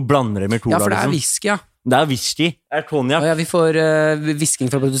 Du må blande det med cola, Ja, for det er liksom. whisky, ja. Det er whisky, det er konjak. Ja, vi får hvisking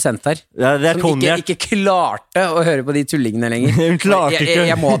fra produsent her. Ja, det er Som konjak. ikke klarte å høre på de tullingene lenger. Hun klarte ikke.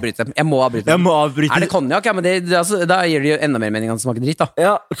 Jeg må avbryte dem. Jeg må avbryte. Er det konjak? Ja, men altså, da gir det jo enda mer mening at det smaker dritt, da.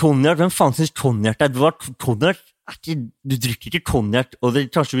 Ja, konjak, hvem faen synes konjak er? Konjak er ikke... Du drikker ikke konjak, og det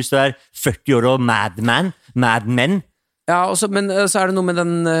kanskje hvis du er 40 år og madmen. Ja, men så er det noe med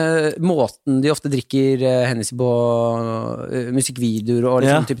den måten de ofte drikker Hennessy på musikkvideoer og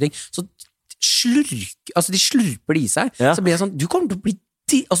sånne type ting. Så de slurper det i seg. Ja. Så blir jeg sånn, du kommer til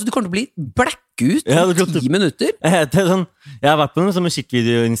å bli black ut Ja, om 10 minutter. Det er sånn, jeg har vært på noen sånne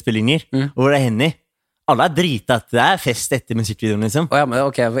musikkvideoinnspillinger, hvor det er Henny. Alle er drita at det er fest etter musikkvideoen, liksom. Ja, men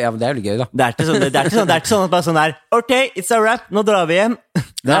ok, ja, men det er jo litt gøy, da. Det er ikke sånn at bare sånn der, ok, it's a wrap, nå drar vi hjem.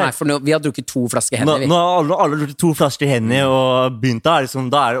 Nei, for vi har drukket 2 flasker Henny. Nå har alle drukket 2 flasker Henny og begynt da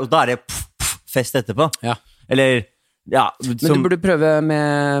er det fest etterpå. Ja. Eller, ja. Men du burde prøve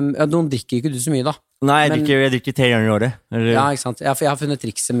med noen drikker ikke du så mye, da. Nei, jeg drikker 3 ganger i året. Eller, Ja, ikke sant? Ja, for jeg har funnet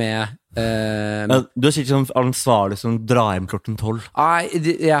trikset med du er sikkert sånn ansvarlig som drar hjem klokken 12. Nei,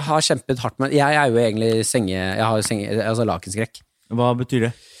 jeg har kjempet hardt med jeg er jo egentlig altså lakenskrekk. Hva betyr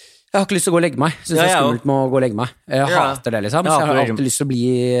det? Jeg har ikke lyst til å gå og legge meg. Synes det er skummelt med å gå og legge meg. Jeg hater det, liksom. Så jeg har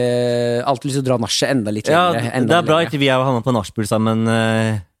alltid lyst til å dra nachet enda litt lenger. Ja, det er bra ikke vi har havnet på nachspiel sammen.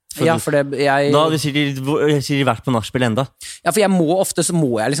 Ja, for det Da har du sikkert vært på nachspiel enda. Ja, for ofte så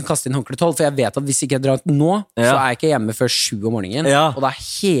må jeg liksom kaste inn håndkle 12, for jeg vet at hvis ikke jeg drar ut nå, så er jeg ikke hjemme før 7 om morgenen, og da er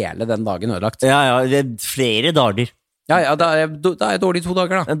hele den dagen ødelagt. Ja, det er flere dager. Ja, da er jeg dårlig 2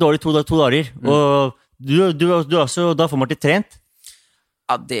 dager, da. Det er dårlig 2 dager. Og du også, da får man ikke trent.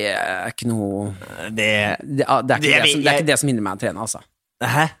 Ja, det er ikke noe Det er ikke det som hindrer meg å trene, altså.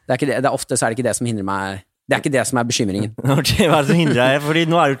 Hæ? Ofte så er det ikke det som hindrer meg. Det er ikke det som er bekymringen. Ok, hva er det som hindrer deg? Fordi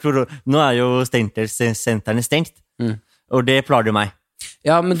nå er jo sentrene stengt, og det plager jo meg.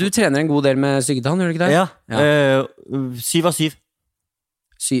 Ja, men du trener en god del med Syggetann, gjør du ikke det? Ja, 7 av 7.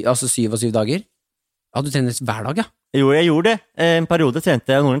 Altså 7 av 7 dager? Ja, du trener hver dag, ja? Jo, jeg gjorde det. En periode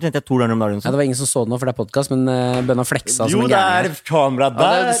trente jeg 2 ganger om dagen. Ja, det var ingen som så det nå, for det er podcast, men Bønna fleksa som Jo, en det gærning. er kamera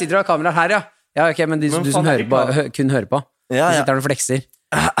der. Ja, det sitter av kamera her, ja. Ja, ok, men du som hører på, kun hører på. Ja. Du sitter her og flekser.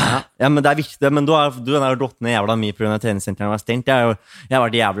 Ja, men det er viktig. Men du har jo gått ned jævla mye på grunn av at treningssentrene var stengt. Jeg har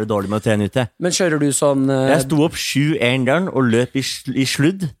vært jævlig dårlig med å trene ute. Men kjører du sånn Jeg sto opp 7 en gang og løp i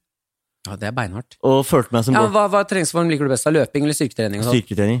sludd. Ja, det er beinhardt. Og følte meg som Hva treningsform liker du best? Løping eller styrketrening?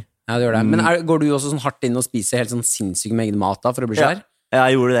 styrketrening. Ja, det gjør det. Men går du også sånn hardt inn og spiser helt sånn sinnssykt mengde mat da, for å bli skjær? Ja,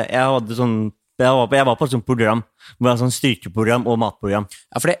 jeg gjorde det. Jeg var på et sånt program hvor jeg hadde sånn styrkeprogram og matprogram.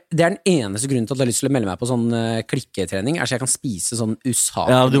 Ja, for det er den eneste grunnen til at jeg har lyst til å melde meg på sånn klikketrening, er så jeg kan spise sånn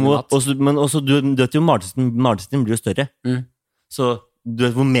usaklig mat. Men også, du vet jo, magesitten blir jo større. Så du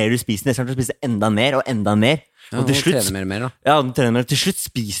vet hvor mer du spiser, nesten kan du spise enda mer og enda mer. Ja, og til slutt, trener mer, da. Ja, du trener mer. Til slutt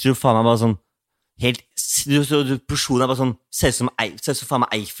spiser du faen meg bare sånn helt, porsjonen er bare sånn ser ut som faen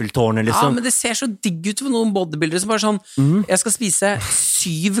meg Eiffeltårnet, liksom. Ja, men det ser så digg ut for noen bodybuildere som bare sånn, jeg skal spise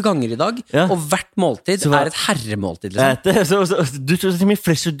 7 ganger i dag, og hvert måltid er et herremåltid, liksom. Du tror at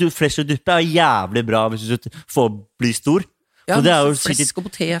flesh og duppe er jævlig bra hvis du får bli stor. Ja, det er jo flesk og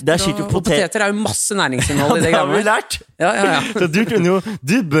poteter, det er sikkert og poteter er jo masse næringsinnhold i det det har vi greiene. lært. Ja. Så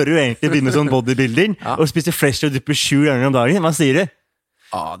du bør jo egentlig begynne sånn bodybuilding og spise flesh og duppe 7 ganger om dagen. Hva sier du?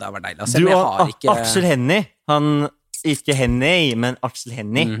 Ja, det var deilig. Du og Aksel Hennie, ikke Hennie, men Aksel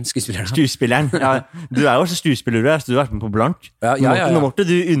Hennie, skuespilleren. Ja, du er jo også skuespiller, så du har vært med på Blank. Nå måtte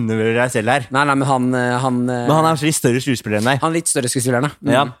du undervurdere deg selv her. Nei, men han er litt større skuespiller enn deg. Han er litt større skuespiller,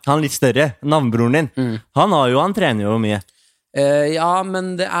 Ja, han er litt større. Navnbroren din. Han trener jo mye. Ja,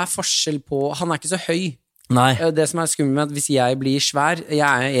 men det er forskjell på. Han er ikke så høy. Nei. Det som er skummelt med at hvis jeg blir svær, jeg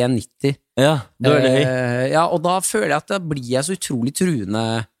er 1,90. Ja, da er det høy. Ja, og da føler jeg at da blir jeg så utrolig truende.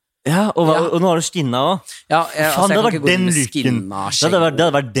 Ja, og nå har du skinna også. Ja, faen, det hadde vært den looken. Det hadde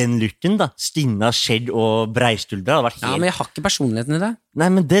vært den looken, da. Skinna, skjedd og breiskuldre. Ja, men jeg har ikke personligheten i det. Nei,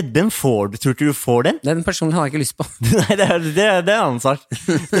 men den får du. Tror du får den? Den personen har jeg ikke lyst på. Nei, det er en annen sak.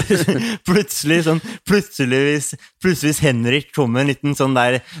 Plutselig Henrik kom med en liten sånn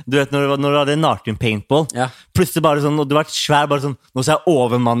der, du vet, når du hadde naken paintball, plutselig bare sånn, og du var svær, bare sånn, nå så jeg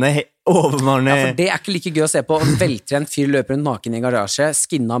overmanne. Ja, for det er ikke like gøy å se på. En veltrent fyr løper rundt naken i en garasje,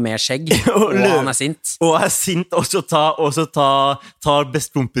 skinna med skjegg, og han er sint. Og så tar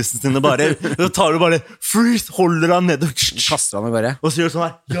bestkompisen sin og bare, så tar du bare, freeze, holder han ned og kaster han bare. Og så gjør du sånn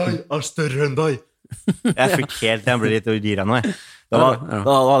her, jeg er større enn deg. Jeg ble litt gira nå, jeg. Det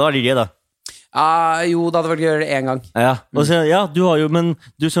var litt gøy da. Jo, det hadde vært gøy å gjøre det en gang. Ja, og så, du har jo, men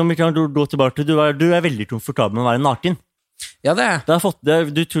du som ikke kan gå tilbake til, du er veldig komfortabel med å være naken. Ja, det er. Du har fått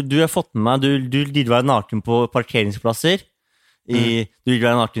med meg, du liker å være naken på parkeringsplasser, du liker å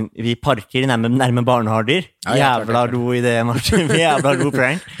være naken i parker, nærme barnehager. Jævla god idé, Martin. Jævla god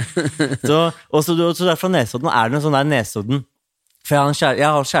prank. Så derfor Nesodden, er det en sånn der Nesodden? For jeg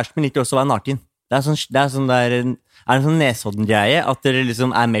har kjæresten min liker også å være naken. Det er en sånn Nesodden-greie, at dere liksom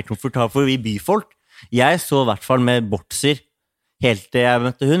er mer komfortabel for vi byfolk. Jeg så i hvert fall med bokser helt til jeg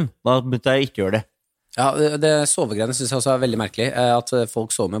møtte hun. Da begynte jeg ikke gjøre det. Ja, det sovegreiene synes jeg også er veldig merkelig, at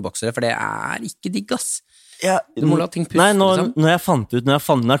folk sover med boksere, for det er ikke digg, ass. Du må la ting puste. Nei, når jeg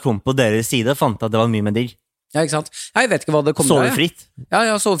kom på deres side, fant jeg at det var mye med digg. Ja, ikke sant? Jeg vet ikke hva det kommer av. Sovefritt.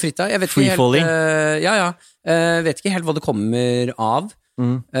 Ja, sovefritt, ja. Free-falling. Jeg vet ikke helt hva det kommer av.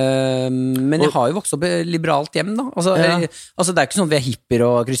 Men jeg har jo vokst opp i liberalt hjem da. Altså, det er ikke sånn at vi er hippier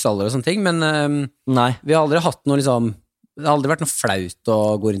og krystaller og sånne ting, men vi har aldri hatt noe liksom. Det har aldri vært noe flaut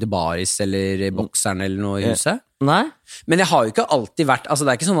å gå rundt i baris eller i bokseren eller noe i huset. Nei. Men jeg har jo ikke alltid vært, altså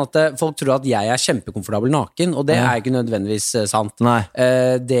det er ikke sånn at folk tror at jeg er kjempekomfortabel naken, og det er ikke nødvendigvis sant.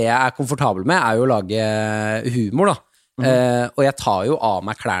 Det jeg er komfortabel med er jo å lage humor da. Og jeg tar jo av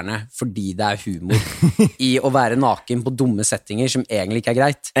meg klærne fordi det er humor i å være naken på dumme settinger som egentlig ikke er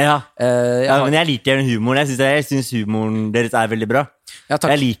greit. Men jeg liker den humoren. Jeg synes humoren deres er veldig bra.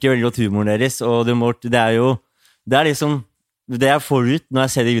 Jeg liker veldig godt humoren deres, og det er liksom det jeg får ut når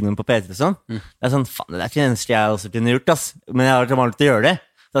jeg ser de videoene på P3 sånn, det er sånn, faen, det er ikke det eneste jeg også kunne gjort, ass. Men jeg har ikke valgt til å gjøre det.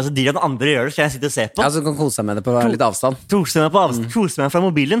 Så altså, de at andre gjør det, så jeg sitter og ser på. Ja, så du kan kose deg med det på litt avstand. Kose meg fra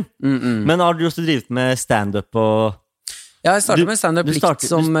mobilen. Men har du også drivet med stand-up og... Ja, jeg startet med stand-up litt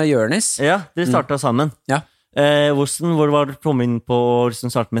som Jørnis. Ja, dere startet sammen. Ja. Hvor var du kommet inn på å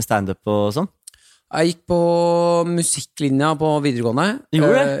starte med stand-up og sånn? Jeg gikk på musikklinja på videregående.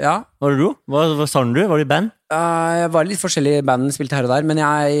 Gjorde det? Ja. Var du? Hva sang du? Var du i band? Jeg var litt forskjellige band, spilte her og der, men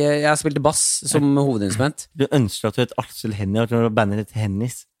jeg spilte bass som hovedinstrument. Du ønsker at du het Aksel Hennie, og at bandet het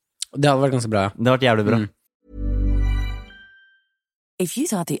Hennies. Det hadde vært ganske bra, ja. Det hadde vært jævlig bra. If you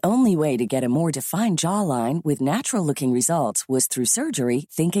thought the only way to get a more defined jawline with natural-looking results was through surgery,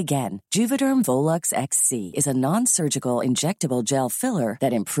 think again. Juvederm Volux XC is a non-surgical injectable gel filler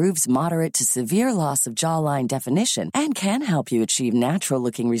that improves moderate to severe loss of jawline definition and can help you achieve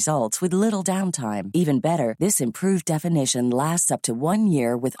natural-looking results with little downtime. Even better, this improved definition lasts up to 1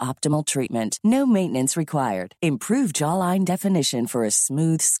 year with optimal treatment. No maintenance required. Improve jawline definition for a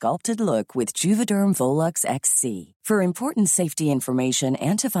smooth, sculpted look with Juvederm Volux XC. For important safety information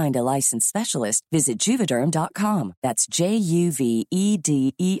and to find a licensed specialist, visit Juvederm.com. That's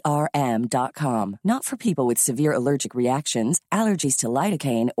JUVEDERM.com. Not for people with severe allergic reactions, allergies to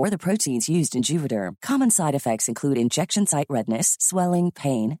lidocaine, or the proteins used in Juvederm. Common side effects include injection site redness, swelling,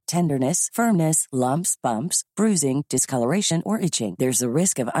 pain, tenderness, firmness, lumps, bumps, bruising, discoloration, or itching. There's a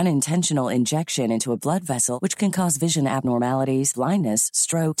risk of unintentional injection into a blood vessel, which can cause vision abnormalities, blindness,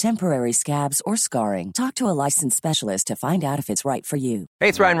 stroke, temporary scabs, or scarring. Talk to a licensed specialist to find out if it's right for you. Hey,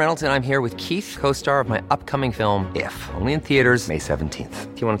 it's Ryan Reynolds, and I'm here with Keith, co-star of my upcoming film, If, only in theaters May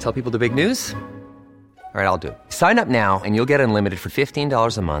 17th. Do you want to tell people the big news? All right, I'll do it. Sign up now and you'll get unlimited for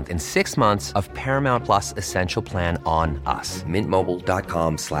 $15 a month and 6 months of Paramount Plus Essential Plan on us.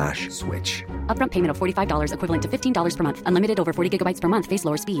 MintMobile.com/switch. Upfront payment of $45 equivalent to $15 per month. Unlimited over 40 gigabytes per month. Face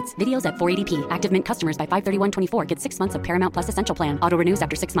lower speeds. Videos at 480p. Active Mint customers by 531.24 get 6 months of Paramount Plus Essential Plan. Auto renews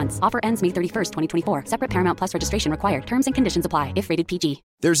after 6 months. Offer ends May 31st, 2024. Separate Paramount Plus registration required. Terms and conditions apply if rated PG.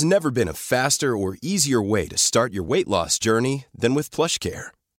 There's never been a faster or easier way to start your weight loss journey than with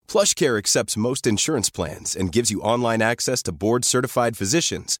PlushCare. PlushCare accepts most insurance plans and gives you online access to board-certified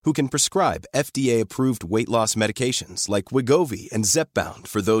physicians who can prescribe FDA-approved weight loss medications like Wegovy and Zepbound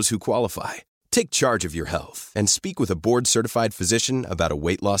for those who qualify. Take charge of your health and speak with a board-certified physician about a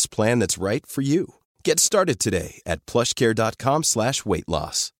weight loss plan that's right for you. Get started today at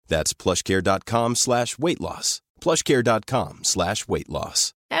plushcare.com/weightloss. That's plushcare.com/weightloss.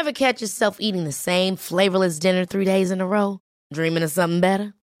 plushcare.com/weightloss. Ever catch yourself eating the same flavorless dinner 3 days in a row? Dreaming of something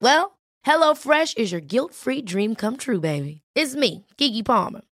better? Well, HelloFresh is your guilt-free dream come true, baby. It's me, Keke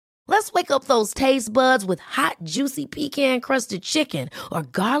Palmer. Let's wake up those taste buds with hot, juicy pecan-crusted chicken or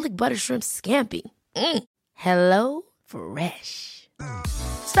garlic butter shrimp scampi. Hello Fresh.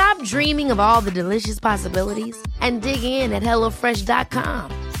 Stop dreaming of all the delicious possibilities and dig in at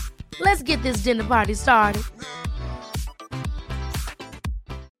HelloFresh.com. Let's get this dinner party started.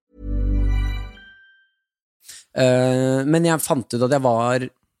 Men jeg fant ut at jeg var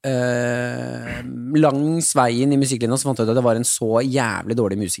langs veien i musikklinjen, så fant jeg ut at jeg var en så jævlig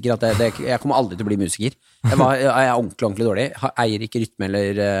dårlig musiker at jeg kommer aldri til å bli musiker. Jeg er ordentlig dårlig. Jeg eier ikke rytme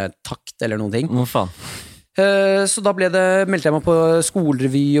eller takt eller noen ting. Hva faen? Så da meldte jeg meg på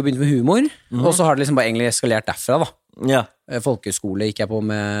skolerevy og begynte med humor, og så har det liksom bare egentlig eskalert derfra da. Ja. Folkeskole gikk jeg på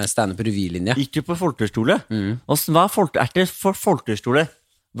med stand-up på revylinje. Ikke på folkeskole? Hva er det for folkeskole?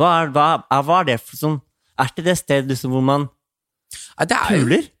 Hva er det for sånn? Er ikke det sted liksom, hvor man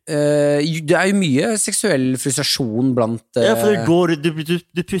puler? Det er jo mye seksuell frustrasjon blant Ja, for det går,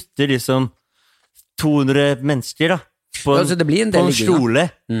 du putter liksom 200 mennesker da på en, altså, det blir en del på en skole,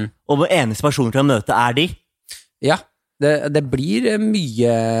 og den eneste personen til å møte er de. Ja, det blir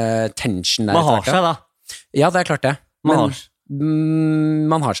mye tension der. Man har seg da. Ja, det er klart det. Man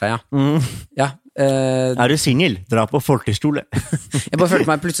har seg, ja. Ja. Er du single? Dra på folkeskole. Jeg bare følte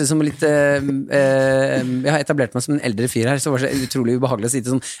meg plutselig som litt jeg har etablert meg som en eldre fyr her, så var det så utrolig ubehagelig å si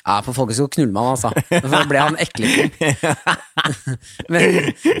det sånn, ja, på folkeskole knuller man, altså. For ble han ekkel. Men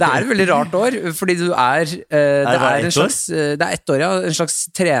det er et veldig rart år, fordi du det er en slags, det er ett år, ja, en slags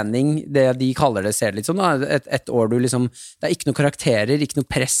trening, det de kaller det, ser det litt som da, et år du liksom, det er ikke noe karakterer, ikke noe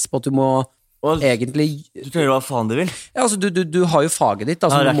press på at du må egentlig du kan gjøre hva faen du vil. Ja, altså du har jo faget ditt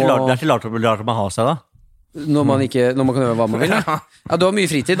altså, det er ikke rart at man har seg da når man kan gjøre hva man vil. Ja, du har mye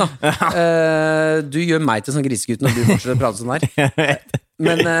fritid da. Du gjør meg til sånn grisegutt når du fortsetter å prate sånn her.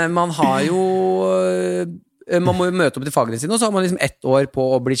 Men man har jo man må jo møte opp til fagene sine, og så har man liksom 1 år på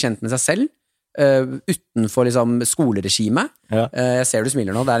å bli kjent med seg selv utenfor liksom skoleregimet. Jeg ser du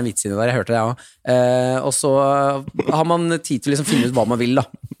smiler nå, det er en vits inni der, jeg hørte det også. Og så har man tid til å liksom finne ut hva man vil da,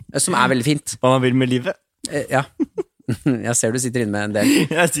 som er veldig fint. Hva man vil med livet. Ja. Jeg ser du sitter inne med en del.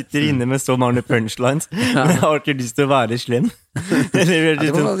 Jeg sitter inne med så mange punchlines, men jeg har ikke lyst til å være slem. Jeg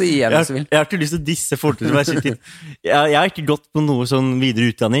har ikke lyst til å disse folk som jeg har ikke gått på noe sånn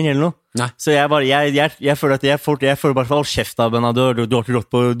videre utdanning eller noe. Nei. Så jeg føler at jeg føler bare for all kjeft av henne. Du har ikke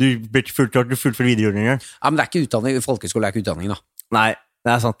gått på, du ble ikke fullført videreutdanning. Ja, men det er ikke utdanning, folkeskole er ikke utdanning da. Nei,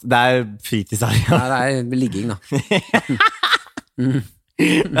 det er sant, det er fritidsdag. Nei, det er ligging da.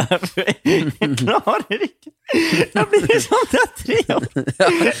 Jeg klarer ikke. Jeg blir sånn til 3 år.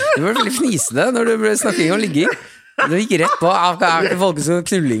 Du ble veldig fnisende når du ble snakking om ligging. Du gikk rett på, er ikke folkeskole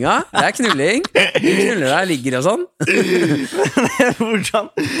knullinga? Det er knulling. Du knuller deg, ligger og sånn. Hvordan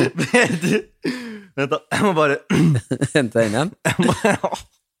ble du? Vent da, jeg må bare hente deg inn igjen. Hva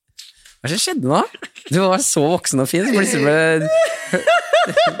er det som skjedde nå? Du var så voksen og fin, så plutselig ble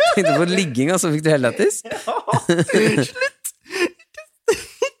tenkte på ligging, og så fikk du hellattis. Slutt.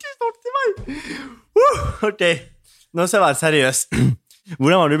 Ikke snart til meg. Ok, nå skal jeg være seriøs.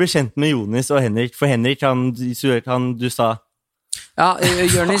 Hvordan var du ble kjent med Jonis og Henrik? For Henrik, han du sa ja,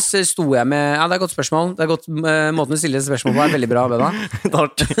 Jørnis sto jeg med. Ja, det er et godt spørsmål. Det er godt, måten du stiller spørsmål på er veldig bra, Bønna.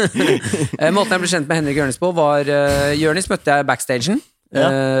 Måten jeg ble kjent med Henrik og Jørnis på var Jørnis møtte jeg backstagen.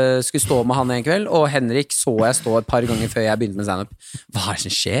 Skulle stå med han en kveld, og Henrik så jeg stå et par ganger før jeg begynte med stand-up. Hva er det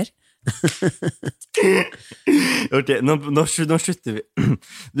som skjer? Ok, nå slutter vi.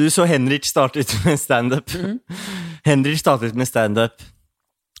 Du så Henrik startet med stand-up. Henrik startet med stand-up.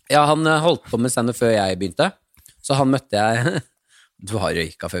 Ja, han holdt på med stand-up før jeg begynte. Så han møtte jeg. Du har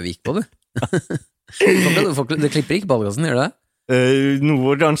røyka før vi gikk på, du. Det klipper ikke podcasten, gjør det?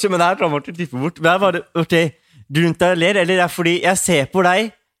 Noe kanskje, men det er dramatisk å klippe bort. Var det, ok, grunnen til å ler, eller det er fordi jeg ser på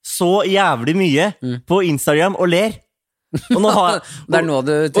deg så jævlig mye på Instagram og ler. Og nå har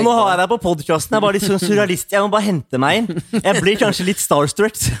jeg deg på podcasten. Jeg er bare litt sånn surrealist. Jeg må bare hente meg inn. Jeg blir kanskje litt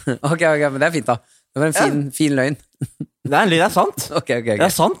starstruck. Ok, men det er fint da. Det var en fin løgn. Det er sant. Okay. Det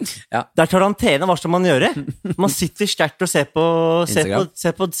er sant. Ja. Det er karantene, hva skal man gjøre? Man sitter sterkt og ser på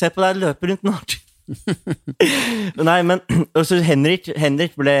deg løpe rundt natt. Nei, men også Henrik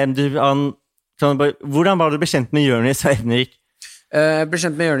ble hvordan var du bekjent med Jørnis og Henrik? Jeg ble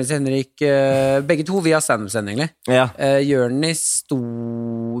kjent med Jørnis og Henrik begge to via stand-up-scenen egentlig. Jørnis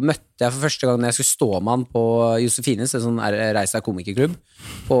møtte jeg for første gang når jeg skulle stå med han på Josefines, en sånn reise av komikerklubb,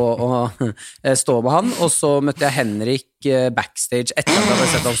 og stå med han, og så møtte jeg Henrik backstage etter at jeg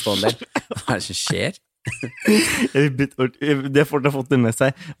hadde sett han stå en del. Hva er det som skjer? Det folk har fått det med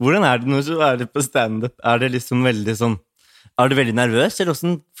seg. Hvordan er det når du er på stand-up? Er det liksom veldig sånn du veldig nervøs, eller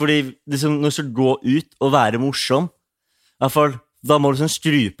hvordan? Fordi liksom, når du skal gå ut og være morsom, I hvert fall, da må du liksom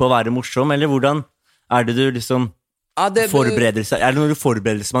skru på å være morsom, eller hvordan det du liksom forbereder seg? Det noe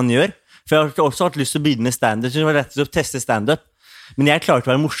forberedelse man gjør? For jeg har også hatt lyst til å begynne med stand-up, så det var rett og slett å teste stand-up, men jeg klarer ikke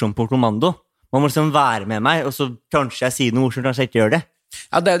å være morsom på kommando. Man må liksom være med meg, og så kanskje jeg sier noe morsomt, kanskje jeg ikke gjør det.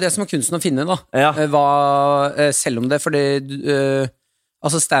 Ja, det jo det som kunsten å finne, da. Ja. Selv om det, fordi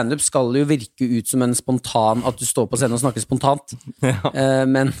altså stand-up skal jo virke ut som en spontan, at du står på scenen og snakker spontant. Ja.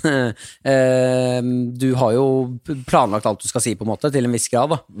 Men du har jo planlagt alt du skal si på en måte, til en viss grad,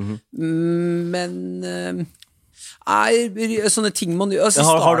 da. Men sånne ting man gjør altså,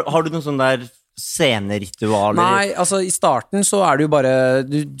 har du noen sånne der sceneritualer? Nei, altså i starten så det jo bare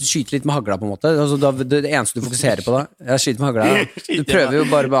du skyter litt med hagla på en måte altså, det eneste du fokuserer på da jeg skyter med hagla, du prøver jo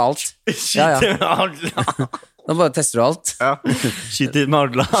bare med alt Skyter med hagla da bare tester du alt Skyter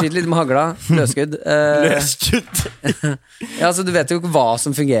litt med hagla løskudd ja, altså du vet jo ikke hva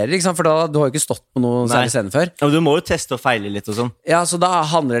som fungerer ikke sant? For da, du har jo ikke stått på noen særlig scene før ja, du må jo teste og feile litt og sånn ja, så da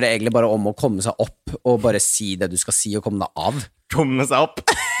handler det egentlig bare om å komme seg opp og bare si det du skal si og komme deg av komme seg opp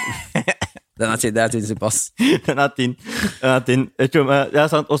det er tynn suppe, ass. Den er tynn. Ja,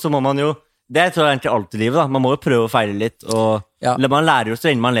 sant. Og så må man jo det tror jeg egentlig alt I livet da. Man må jo prøve å feile litt og man lærer jo så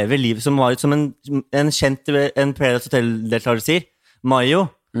lenge man lever livet som en kjent en Paradise Hotel-deltaker sier Mayo,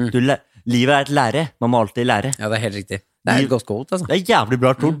 livet et lære man må alltid lære ja, det helt riktig det et godt quote altså. Det jævlig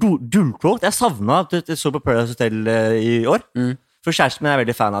bra dullquote jeg savnet at jeg så på Paradise Hotel I år for kjæresten min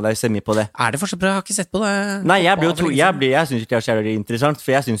veldig fan av det, jeg ser mye på det det fortsatt bra, jeg har ikke sett på det nei, jeg synes ikke det så veldig interessant for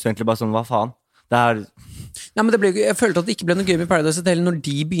jeg synes egentlig bare sånn, hva faen Nei, men jeg følte at det ikke ble noe gøy med Paradise Hotel når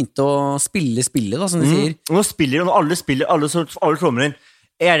de begynte å spille da, som de sier. Nå spiller, når alle spiller, alle kommer inn.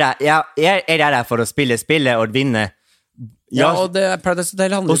 Der for å spille og vinne? Ja, og det Paradise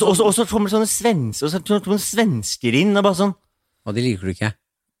Hotel handler om. Og så kommer sånne svensker inn, og bare sånn. Og de liker du ikke.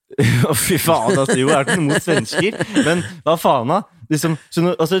 Fy faen, altså, jo, ikke noe mot svensker. Men hva faen da? Liksom,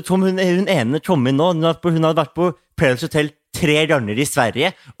 altså, hun ene kom inn nå, hun hadde vært på Paradise Hotel 3 ganger I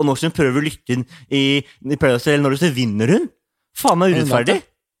Sverige, og nå som hun prøver lykken I Paradise Hotel, når så vinner hun. Faen meg urettferdig.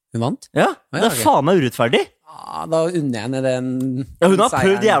 Hun vant? Ja, det faen meg urettferdig. Ja, da unner jeg henne den ja, hun har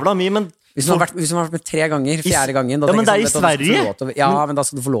prøvd jævla mye, men hvis hun har vært med 3 ganger, 4. gangen da ja, men det I Sverige ja, men da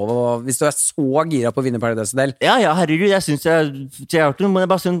skal du få lov å hvis du så gira på å vinne Paradise Hotel ja, herregud, jeg synes jeg har ikke noe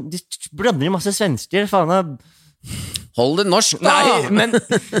bare sånn, de blander masse svensker faen hold det norsk da nei, men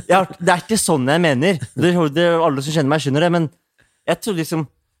ja, det ikke sånn jeg mener det alle som kjenner meg skjønner det men jeg tror liksom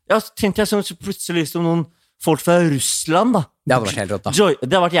jeg tenkte jeg sånn plutselig liksom noen folk fra Russland da det hadde vært helt rått da det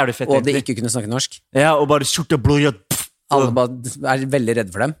hadde vært jævlig fett og de ikke kunne snakke norsk ja, og bare skjorte blod alle bare veldig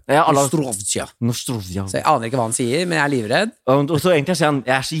redde for dem ja, Nostrovja så jeg aner ikke hva han sier, men jeg livredd og så egentlig sier han,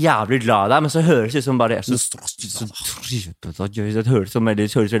 jeg så jævlig glad I deg men så høres det som bare det høres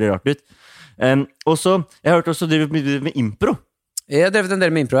veldig rart ut og så, jeg hørte også drive med impro jeg har drevet en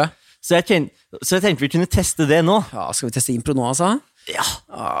del med impro så jeg tenkte vi kunne teste det nå ja, skal vi teste impro nå altså? ja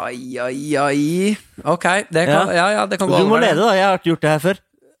ai ok, det kan, ja, det kan gå du må lede da, jeg har ikke gjort det her før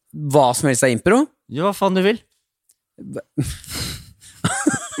hva som helst av impro? ja, hva faen du vil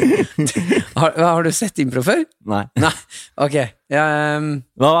har du sett impro før? Nei ok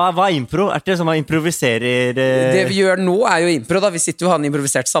hva impro? Det som man improviserer det vi gjør nå jo impro da vi sitter jo og har en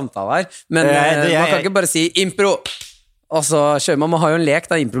improvisert samtale her men man kan ikke bare si impro og så kjører man har jo en lek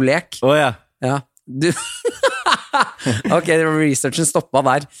da, impro-lek ja du ok, researchen stoppet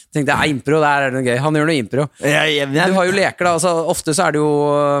der tenkte jeg, impro, der det noe gøy han gjør noe impro du har jo leker da, altså, ofte så det jo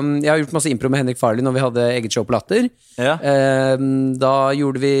jeg har gjort masse impro med Henrik Farley når vi hadde eget show på Latter da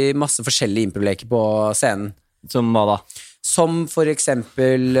gjorde vi masse forskjellige impro-leker på scenen som hva da? Som for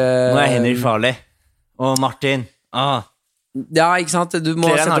eksempel nå Henrik Farley og Martin ja, ikke sant du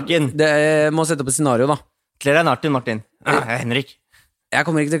må sette opp et scenario da kler deg naken, Martin Henrik jeg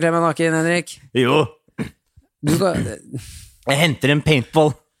kommer ikke til å kle meg naken, Henrik jo jeg henter en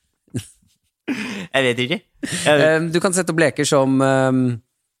paintball jeg vet ikke du kan sette opp leker som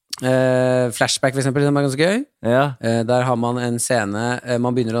flashback for eksempel som ganske gøy der har man en scene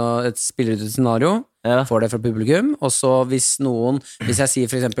man begynner å spille ut et scenario får det fra publikum og så hvis jeg sier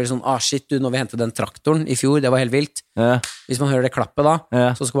for eksempel sånn shit du når vi hentet den traktoren I fjor det var helt vilt hvis man hører det klappet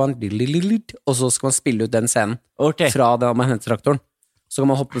da så skal man og så skal man spille ut den scenen fra da man hentet traktoren så kan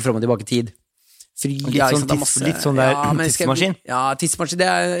man hoppe frem og tilbake I tid litt sånn der tidsmaskin tidsmaskin, det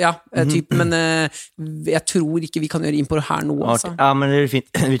typ, men jeg tror ikke vi kan gjøre impro her nå altså. Ja, men det fint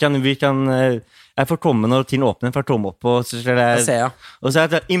vi kan jeg får komme når tiden åpner for å tomme opp og så og så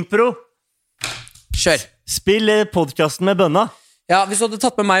det impro kjør spill podcasten med bønna Ja, hvis du hadde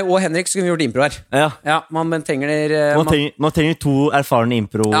tatt med meg og Henrik, så kunne vi gjort impro her. Ja. Man trenger Man trenger 2 erfarne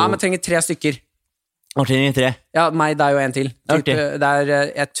impro. Ja, man trenger 3 stykker. Man trenger 3. Ja, meg, deg og en til. Okay.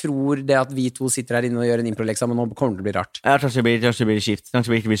 Jeg tror det at vi 2 sitter her inne og gjør en impro-lek sammen nå kommer til å bli rart. Ja, kanskje det blir skift.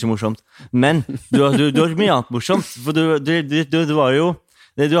 Kanskje det ikke blir så morsomt. Men du har mye annet morsomt. For du var jo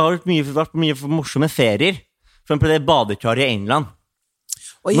du har vært mye morsomme ferier. For eksempel det badekaret i England.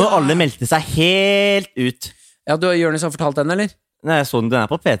 Når alle meldte seg helt ut. Ja, Jonis har fortalt den, eller? Nei, jeg så den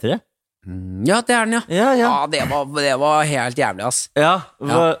på P3. Ja, det er den, ja. Det var helt jævlig, ass. Ja,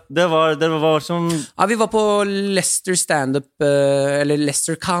 det var som... Ja, vi var på Leicester stand-up, eller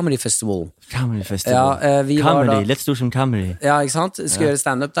Leicester Comedy Festival. Let's do some comedy. Ja, ikke sant? Skal gjøre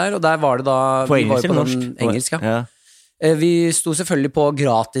stand-up der, og der var det da... På engelsk eller norsk? Engelsk, ja. Vi sto selvfølgelig på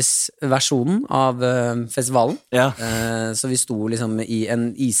gratisversjonen av festivalen. Så vi sto liksom i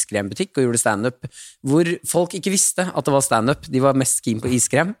en iskrembutikk og gjorde stand-up hvor folk ikke visste at det var stand-up. De var mest keen på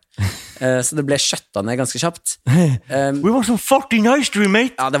iskrem. Så det ble skjøtta ned ganske kjapt. We want some fucking ice cream,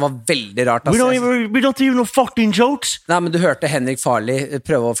 mate. Ja, det var veldig rart. We don't even know fucking jokes. Nei, men du hørte Henrik Farley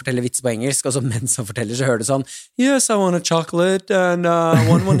prøve å fortelle vits på engelsk, og så mens han forteller så hører du sånn: Yes, I want a chocolate and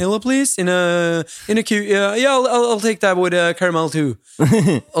one vanilla, please. In a cute, yeah, I'll take that with caramel too.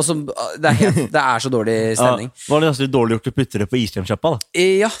 Og så, det er så dårlig stemning. Var det ganske dårlig gjort å putte det på iskremkjappa, da?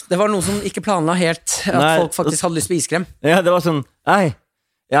 Ja, det var noen som ikke planla helt at folk faktisk hadde lyst på iskrem. Ja, det var sånn,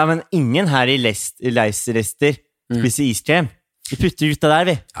 ja, men ingen her i Leicester spiser iskrem. Vi putter ut det der,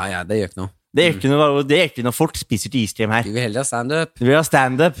 vi. Ja, det gjør ikke noe. Det er ikke noe folk spiser til iskrem her. Vi vil heller ha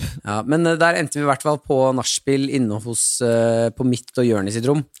stand-up. Ja, men der endte vi i hvert fall på nachspiel inne på mitt og Jørnis sitt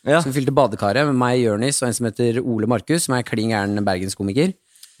rom. Så vi fylte badekaret med meg, Jørnis og en som heter Ole Markus, som er klingeren bergenskomiker.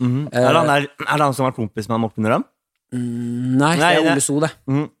 Er det han som var kompis med Morten Ramm? Nei, det er Ole So, det.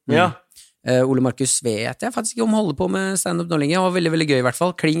 Ja. Ole Markus vet jeg faktisk ikke om holder på med stand-up nå lenger. Det var veldig, veldig gøy i hvert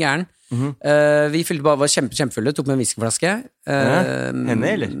fall. Kling gæren. Vi fylte bare, var kjempefulle, tok med en whiskyflaske. Henne,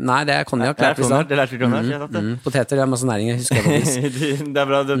 eller? Nei, det er konjakk. Poteter, det er masse næring, jeg husker det. Det er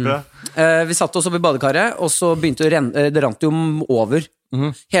bra. Vi satt oss opp i badekaret, og så begynte det rant jo over.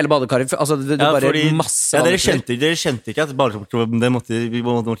 Hele badekaret, altså det bare masse. Ja, dere skjønte ikke at det måtte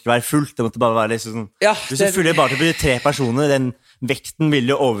ikke være fullt. Det måtte bare være liksom sånn. Hvis du fyller badekaret på 3 personer, den vekten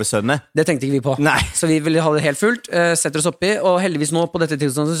ville jo oversvømme. Det tenkte ikke vi på. Nei. Så vi ville ha det helt fullt, setter oss oppi, og heldigvis nå på dette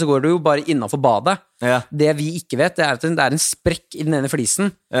tilståndet så går det jo bare innenfor badet. Det vi ikke vet, det er at det er en sprekk i den ene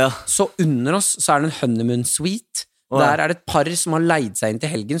flisen. Så under oss så er det en honeymoon suite. Der er det et par som har leid seg inn til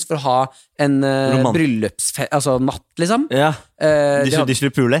helgens for å ha en natt, liksom. De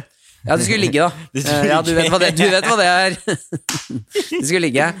skulle pule. Ja, de skulle ligge, da. Ja, du vet hva det er. De skulle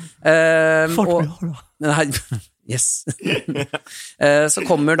ligge. Nei, yes. Så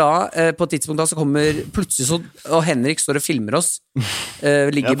kommer da på et tidspunkt da, så kommer plutselig så, og Henrik står og filmer oss,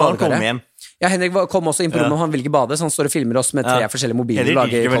 ligger i badekaret. Ja, Henrik kom også inn på rommet, og han vil ikke bade, så han står og filmer oss med 3 forskjellige mobiler og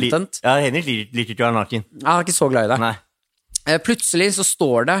lager content. Ja, Henrik liker ikke å være naken. Han er ikke så glad i det. Nei. Plutselig så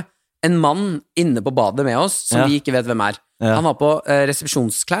står det en mann inne på badet med oss, som vi ikke vet hvem er. Han har på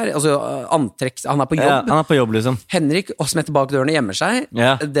resepsjonsklær, altså antrekk, han er på jobb. Ja, han er på jobb, liksom. Henrik, som etter bak dørene, gjemmer seg.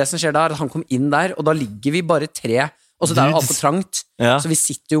 Det som skjer da, er at han kom inn der, og da ligger vi bare 3, og så det er jo alt for trangt, så vi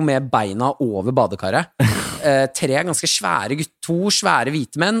sitter jo med beina over badekaret. 3 ganske svære 2 svære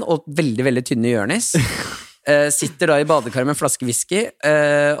hvite menn og veldig, veldig tynne Jørnis sitter da i badekaret med en flaske whisky,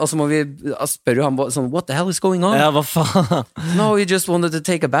 og så må vi spørre han sånn, what the hell is going on? Ja, hva faen? No, we just wanted to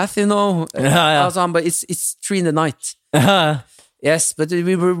take a bath, you know. Altså han bare, it's 3 in the night. Yes, but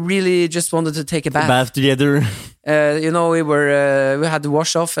we were really just wanted to take a bath together. You know, we had to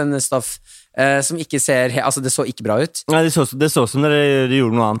wash off and stuff. Som ikke ser, altså det så ikke bra ut. Nei, det så som dere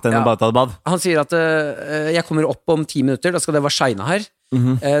gjorde noe annet enn å bare ta et bad. Han sier at jeg kommer opp om 10 minutter, da skal det være shine her.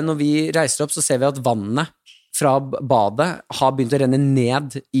 Når vi reiser opp så ser vi at vannet fra badet har begynt å renne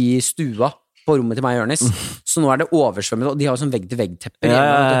ned i stua på rommet til meg og Jørnis. Så nå er det oversvømmelse, og de har jo sånn vegg-til-vegg-tepper.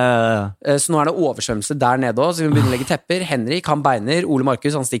 Så nå er det oversvømmelse der nede også, så vi begynner å legge tepper. Henrik, han beiner, Ole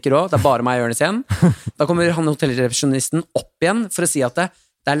Markus, han stikker også. Det er bare meg og Jørnis igjen. Da kommer han hotellresepsjonisten opp igjen for å si at det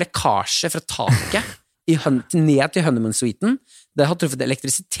er lekkasje fra taket ned til honeymoon-suiten. Det har truffet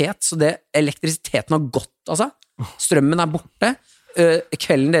elektrisitet, så elektrisiteten har gått, altså. Strømmen er borte.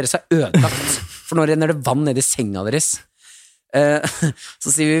 Kvelden deres er ødelagt, for nå renner det vann ned i senga deres.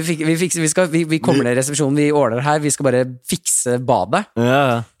 Så sier vi kommer ned i resepsjonen, vi ordner her, vi skal bare fikse badet.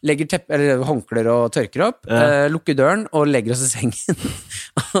 Legger håndklær og tørker opp, lukker døren og legger oss i sengen.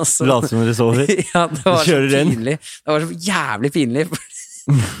 Late som dere sover. Ja, det var så pinlig. Det var så jævlig pinlig.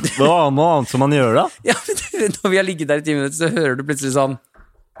 Hva er noe annet som man gjør da? Ja, men når vi har ligget der i 10 minutter, så hører du plutselig sånn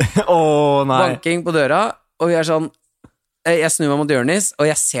nei. banking på døra, og vi er sånn, jeg snur meg mot Jonis, og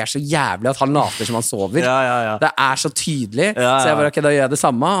jeg ser så jævlig at han later som han sover. Ja. Det så tydelig. Ja. Så jeg bare, ok, da gjør jeg det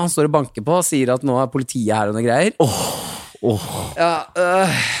samme. Han står og banker på og sier at nå politiet her og noe greier. Ja,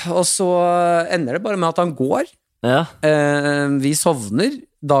 og så ender det bare med at han går. Ja. Vi sovner.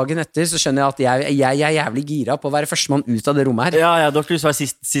 Dagen etter så skjønner jeg at jeg jævlig gira på å være førstemann ut av det rommet her. Ja, du har ikke lyst til å være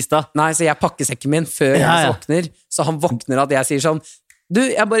sist da. Nei, så jeg pakker sekken min før jeg våkner. Så han våkner at jeg sier sånn, du,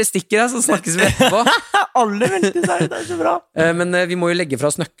 jeg bare stikker her, så snakkes vi etterpå. Alle venter seg, det så bra. Men vi må jo legge fra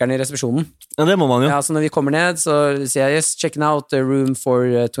oss nøkkelen i resepsjonen. Ja, det må man jo. Ja, så når vi kommer ned, så sier jeg, yes, checking out room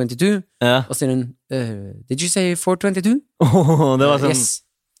 422. Ja. Og sier hun, did you say 422? Det var sånn... Yes.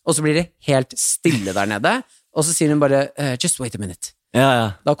 Og så blir det helt stille der nede. Og så sier hun bare, just wait a minute.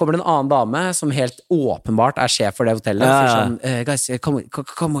 Ja. Da kommer det en annen dame som helt åpenbart sjef for det hotellet. Og sier sånn, guys,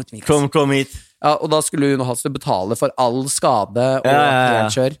 come with me. Kom hit. Ja, og da skulle hun ha til å betale for all skade og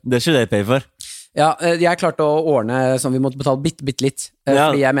helt kjør. Det ikke det jeg pay for. Ja, jeg klarte å ordne sånn, vi måtte betale bitte litt.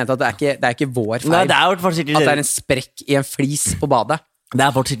 Fordi jeg mente at det er ikke vår feil. Nei, det er faktisk ikke at det en sprekk i en flis på badet. Det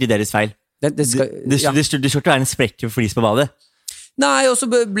er faktisk ikke deres feil. Det skal ikke være en sprekk i en flis på badet. Nei, og så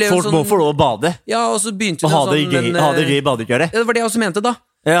ble folk sånn, må få lov å bade. Ja, og så begynte hun sånn ha det gøy i badekjøret. Det var det jeg også mente da.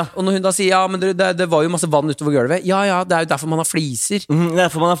 Ja. Og når hun da sier, ja, men det var jo masse vann utover gulvet. Ja, det er jo derfor man har fliser. Det er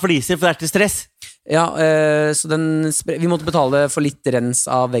derfor man har fliser, for det ikke stress. Ja, så vi måtte betale for litt rens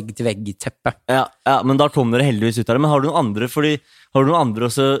av vegg-til-vegg-teppe. Ja, men da kommer dere heldigvis ut av det. Men har du noen andre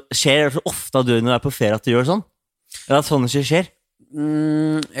også skjer det så ofte av døgnet når du på ferie at du gjør sånn? Eller at sånn ikke skjer?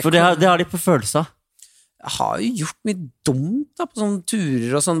 For det har de på følelse av. Jeg har jo gjort mye dumt da, på sånne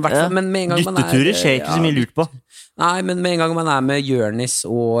turer og sånn, men med en gang Gutteturer skjer ikke så mye lurt på. Nei, men med en gang man med Jonis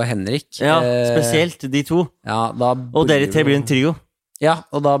og Henrik. Ja, spesielt de to. Ja, og dere tre blir en trio. Ja,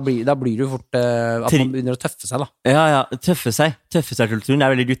 og da blir det jo fort at man begynner å tøffe seg da. Ja, tøffe seg-kulturen, det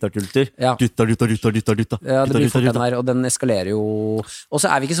veldig guttakultur. Ja. Gutta. Ja, det blir fort den her, og den eskalerer jo. Og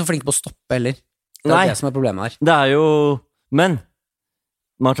så vi ikke så flinke på å stoppe heller. Det det som problemet her. Det jo, men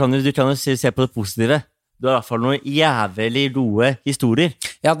Martha, du kan jo se på det positive. Du har I hvert fall noen jævlig gode historier.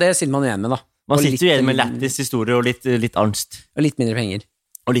 Ja, det sitter man igjen med da. Man sitter jo igjen med lættis historier og litt angst. Og litt mindre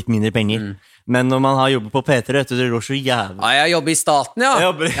penger. Men når man har jobbet på P3, vet du, det går så jævlig. Ja, jeg jobber I staten, ja.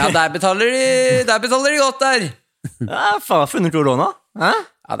 Ja, der betaler de godt der. Ja, faen, for under korona. Hæ?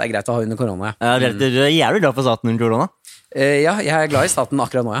 Ja, det greit å ha under korona, ja. Ja, du jævlig glad for staten under korona. Ja, jeg glad I staten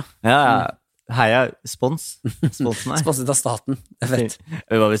akkurat nå, ja. Ja, heia spons. Meg. Sponset av staten, det fett.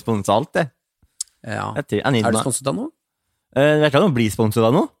 Hva vi sponset alt, det? Ja. Du sponset av noe? Jeg kan jo bli sponset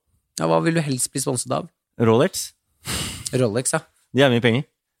av noe. Ja, hva vil du helst bli sponset av? Rolex, ja. De har mye penger,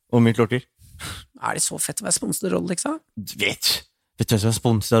 og mye klokker. Det så fett å være sponset av Rolex, da? Vet du hva som er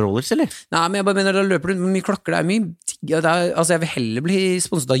sponset av Rolex, eller? Nei, men jeg bare mener, da løper du med mye klokker, det mye digg. Altså, jeg vil heller bli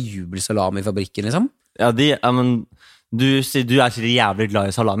sponset av jubelsalami I fabrikken, liksom. Ja, men du så jævlig glad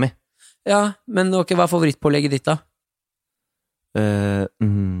I salami. Ja, men ok, hva favorittpålegget ditt, da?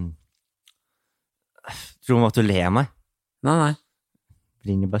 Tror du at du ler av meg? Nei.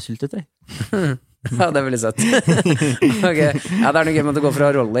 Bringebærsyltetøy. Ja, det veldig søtt. Ok, ja, det noe gøy med å gå fra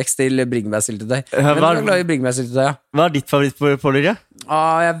Rolex til bringebærsyltetøy. Men du glad I bringebærsyltetøy, ja. Hva ditt favorittpålegg?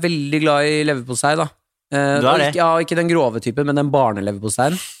 Jeg veldig glad I leverpostei, da. Du det? Ikke den grove typen, men den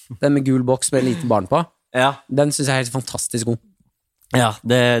barneleverposteien. Den med gul boks med lite barn på. Ja. Den synes jeg helt fantastisk god. Ja,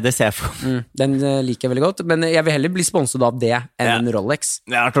 det ser jeg for. Den liker jeg veldig godt, men jeg vil heller bli sponset av det enn en Rolex.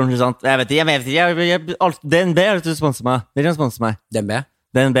 Ja, sant. Jeg vet ikke. DNB det du sponser meg. Det kan sponse meg. DNB.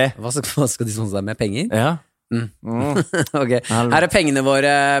 Hva skal de sponse deg med? Penger? Ja. Ok, her pengene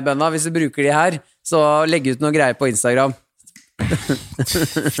våre, Bønna. Hvis du bruker de her, så legg ut noe greier på Instagram.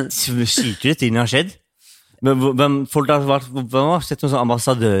 Skyter det inn har skjedd? Hvem har sett noen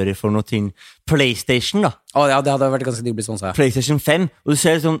ambassadører for noe ting? PlayStation da. Ja, det hadde vært ganske digg å bli sponset, ja. PlayStation 5, og du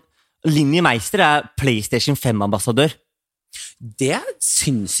ser sånn Linje Meister PlayStation 5-ambassadør. Det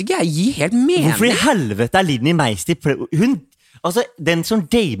synes ikke jeg gir helt mening. Hvorfor I helvete Linje Meister hun, altså den som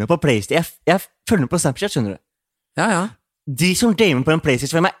gamer på PlayStation jeg følger på Snapchat, skjønner du? Ja. De som gamer på en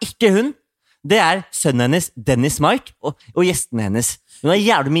PlayStation 5 ikke hun. Det sønnen hennes, Dennis Mike, og gjestene hennes. Hun har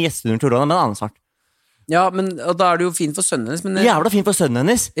jævlig mye gjester under korona, men annen svart. Ja, men da det jo fint for sønnen hennes, men jævla fint for sønnen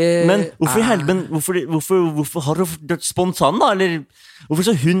hennes. Men hvorfor I helvete hvorfor har du sponset han da? Eller hvorfor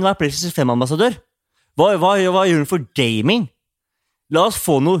så hun var PlayStation 5-ambassadør? Hva gjør hun for gaming? La oss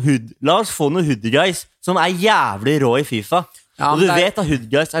få noe hood guys som jævlig rå I FIFA. Ja, og du vet at hood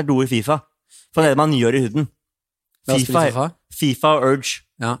guys gode I FIFA. For det man gjør I hooden. FIFA og Urge.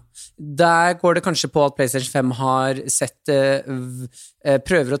 Ja. Der går det kanskje på at PlayStation 5 har sett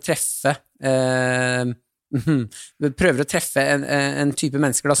prøver å treffe en type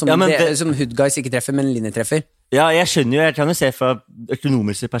mennesker da, som hood guys ikke treffer, men linje treffer. Ja, jeg skjønner jo, jeg kan jo se fra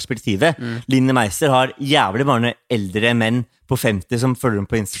økonomiske perspektivet. Linni Meister har jævlig mange eldre menn på 50 som følger dem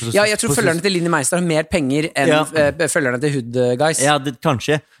på Instagram. Ja, jeg tror følgerne til Linni Meister har mer penger enn følgerne til Hood Guys. Ja,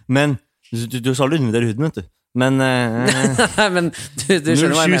 kanskje, men du sa det under huden, vet du. Men, men du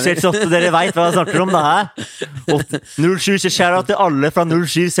skjønner hva jeg mener. 0768, dere vet hva jeg snakker om det her. 07, kjære til alle fra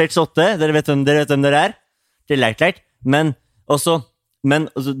 0768, dere vet hvem dere er. Det er leit. Men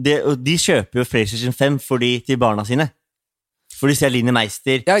de kjøper jo PlayStation 5 til barna sine. For de ser Linni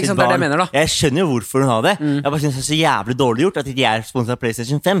Meister ja, ikke sant, det er det jeg mener da. Jeg skjønner jo hvorfor hun har det. Jeg bare synes det er så jævlig dårlig gjort at ikke jeg er sponset av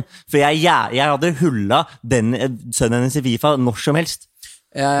PlayStation 5. For jeg hadde hullet sønnen hennes i FIFA når som helst.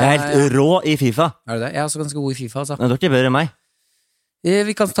 Jeg er helt rå i FIFA. Er du det? Jeg er også ganske god i FIFA, altså. Nei, du er ikke bedre enn meg.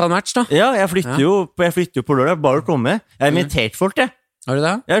 Vi kan ta en match da. Ja, jeg flytter jo på lørdag. Bare å komme. Jeg har invitert folk, jeg. Har du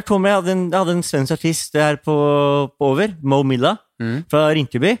det? Jeg hadde en svensk artist her på over, Mo Milla, fra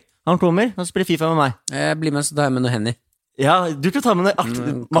Rinkeby. Han kommer, han spiller FIFA med meg. Jeg blir med, så tar jeg med noe Henny. Ja, du kan ta med noe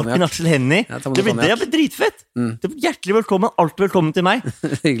Martin Aksel Henny. Det blir dritfett. Du er hjertelig velkommen, alltid velkommen til meg.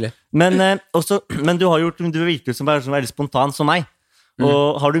 Hyggelig. Men du virker som veldig spontan som meg.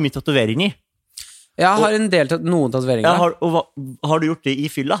 Og har du mye tatoveringer? Jeg har noen tatoveringer. Ja, har du gjort det i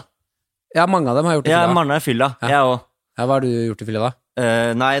fylla? Ja, mange av dem har jeg gjort i fylla. Ja, mange av fylla. Jeg også. Ja, hva har du gjort i fylla da?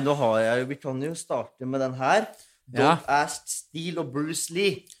 Nei, nå har jeg vi kan jo starte med den her. Don't Ask Steel og Bruce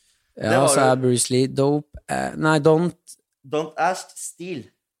Lee. Ja, så er Bruce Lee Dope. Nei, Don't Ask Steel.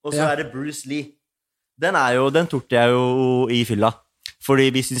 Og så er det Bruce Lee. Den tok jeg jo i fylla.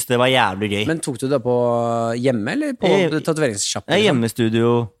 Fordi vi synes det var jævlig gøy. Men tok du det på hjemme, eller på tatoveringssjappen?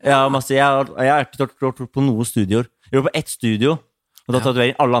 Hjemmestudio. Ja, masse. Jeg har ikke tatt på noen studioer. Jeg var på ett studio, og da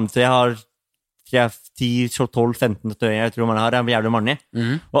tatovering alle andre. Jeg har 10, 12, 15 tatoveringer, jeg tror man har. Det er jævlig mange.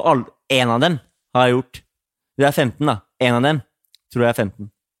 Og en av dem har jeg gjort. Det er 15 da. En av dem tror jeg er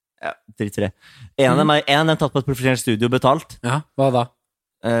 15. Ja, 33. En av dem tatt på et profesjonelt studio betalt. Ja, hva da?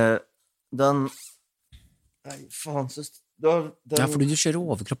 Nei, faen, så... Ja, fordi du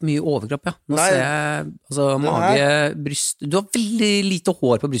kjører mye overkropp, ja. Nå ser jeg, mage, bryst. Du har veldig lite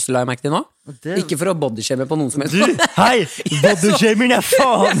hår på brystet, la jeg merke til nå. Ikke for å bodyshame på noen som helst. Hei, bodyshaming er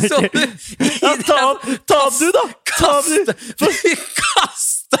faen ikke. Ta du da! Du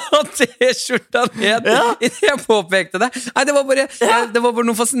kastet T-skjorta ned i det jeg påpekte det. Nei, det var bare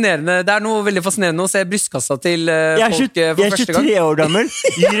noe fascinerende. Det er noe veldig fascinerende å se brystkassa til folk for første gang. Jeg er 23 år gammel.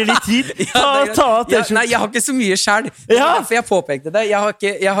 Gir det litt tid. Ta T-skjorta. Nei, jeg har ikke så mye selv. For jeg påpekte det. Jeg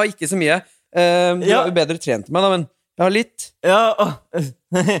har ikke så mye. Du har jo bedre trent meg da, men jeg har litt.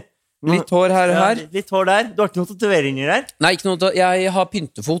 Litt hår her og her. Litt hår der. Du har ikke noen tatoveringer der? Nei, ikke noe. Jeg har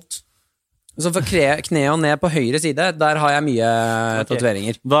pyntefot. Så for kne og ned på høyre side, der har jeg mye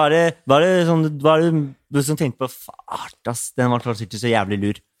tatoveringer. Hva er det du som tenkte på? Fart, ass, den var kanskje ikke så jævlig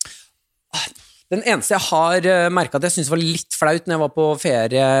lur. Den eneste jeg har merket at jeg synes var litt flaut når jeg var på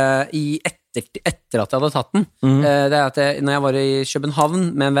ferie etter at jeg hadde tatt den, det er at når jeg var i København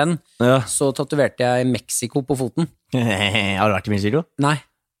med en venn, så tatoverte jeg Mexico på foten. Har du vært i Mexico? Nei.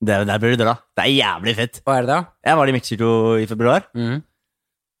 Der bør du dra. Det er jævlig fett. Hva er det da? Jeg var i Mexico i februar.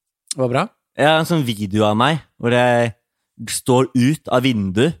 Det var bra. Jeg har en sånn video av meg hvor jeg står ut av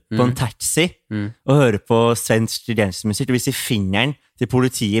vinduet på en taxi og hører på svensk studentsmusikk og viser fingeren til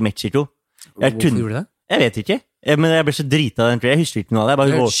politiet i Mexico. Hvorfor gjorde du det? Jeg vet ikke. Men jeg ble så drita av den. Jeg husker ikke noe av det.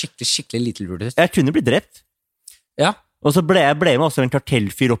 Det hørte skikkelig lite lurt ut. Jeg kunne bli drept. Ja. Og så ble jeg med også en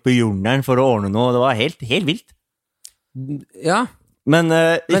kartellfyr oppe i jorden for å ordne noe. Det var helt vilt. Ja. Men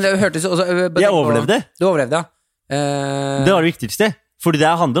det hørtes også... Jeg overlevde. Du overlevde, ja. Det var det viktigste. Fordi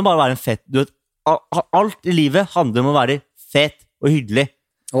det handler om bare å være en fett. Alt i livet handler om å være fet og hyggelig.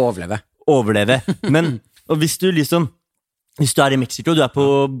 Og overleve. Men hvis du er i Mexico, du er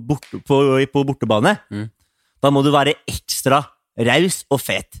på bortebane, da må du være ekstra raus og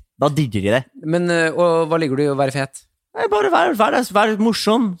fet. Da digger de det. Men hva ligger du i å være fet? Nei, bare være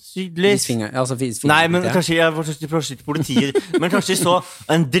morsom, hyggelig. Nei, men kanskje jeg var ikke politiet. Men kanskje så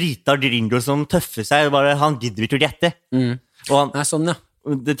en drita gringo som tøffer seg, han gidder ikke å gjette. Nei, sånn, ja.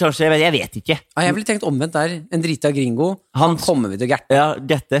 Jeg vet ikke. Jeg ville tenkt omvendt der. En drita gringo, han kommer vi til å gerte. Ja,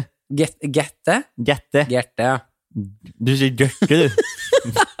 gette. Gerte, ja. Du sier gerte, du.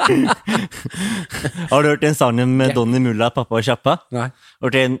 Har du hørt en sang med Donny Mulla, pappa og Kjappa? Nei.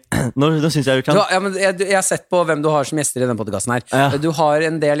 Nå synes jeg du kan... Jeg har sett på hvem du har som gjester i denne podcasten her. Ja. Du har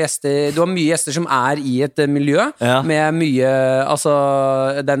en del gjester, du har mye gjester som er i et miljø med mye, altså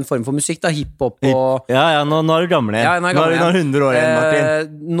den form for musikk da, hiphop og... Ja, nå er du gamle. Ja, nå er 100 år igjen, Martin.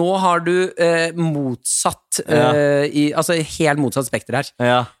 Nå har du motsatt, altså helt motsatt spekter her.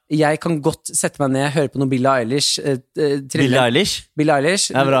 Ja. Jeg kan godt sette meg ned, høre på noe Billie Eilish. Billie Eilish? Billie Eilish.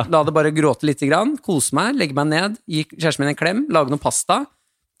 bra. La det bare gråte litt grann, kose meg, legge meg ned, gi kjæresten min en klem, lage noe pasta,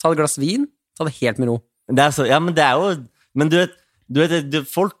 ta et glass vin, ta det helt med ro. Det er så, ja, men det er jo... Men du vet,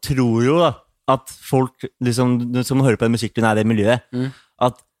 folk tror jo da, at folk, liksom, som hører på den musikken er det miljøet,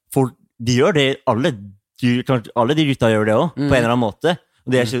 at folk, de gjør det, alle de gutta gjør det også, på en eller annen måte.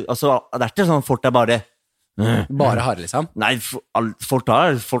 Og det er ikke, altså, det er ikke sånn at folk er bare harde, liksom? Nei, folk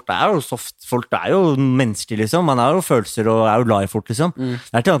er jo soft, folk er jo mennesker, liksom. Man har jo følelser og er jo glad i folk, liksom.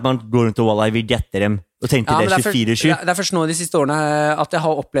 Det er ikke sånn at man går rundt og wallah, vil gjette dem og tenker det 24-7. Det er først nå de siste årene at jeg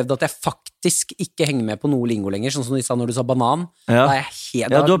har opplevd at jeg faktisk ikke henger med på noe lingo lenger, sånn som de sa når du sa banan. Da er jeg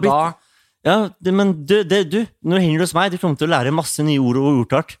helt... men du, når du henger hos meg, du kommer til å lære masse nye ord og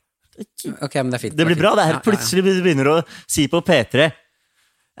ordtart. Ok, men det er fint. Det blir bra, det her plutselig begynner å si på P3.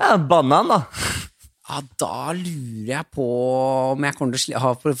 Ja, banan da. Ja, da lurer jeg på om jeg kommer til å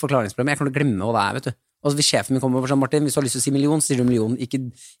ha forklaringsproblem. Jeg kommer til å glemme hva det er, vet du. Og så hvis sjefen min kommer og sier, Martin, hvis du har lyst til å si million, sier du million. Ikke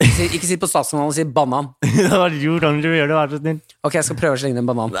si på statskanalen og si banan. Jo, kan du gjøre det, vær så snill. Ok, jeg skal prøve å slenge en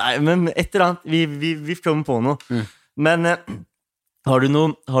banan. Nei, men et eller annet, vi kommer på noe. Men har du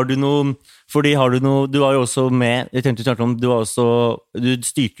noe, fordi du var jo også med, jeg tenkte å snakke om, du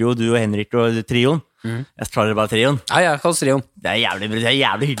styrte jo, du og Henrik og trioen. Jeg klarer bare trioen. Ja, jeg kaller trioen. Det er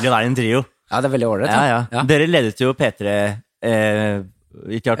jævlig hyggelig å være en trio. Ja, det er veldig ålreit. Ja. Dere ledet jo P3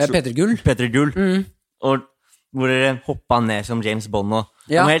 P3 Gull og hvor dere hoppet ned som James Bond og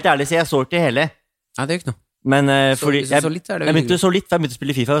jeg må helt ærlig si, jeg så ikke hele. Ja, det er ikke noe. Men fordi jeg begynte så litt, for jeg begynte å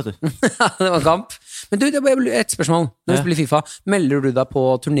spille FIFA, vet du. Det var kamp. Men du, det var et spørsmål. Når du spiller FIFA, melder du deg på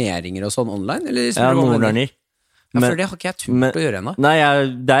turneringer og sånn online? Eller ja, noen ganger. For det har ikke jeg turt å gjøre ennå. Nei,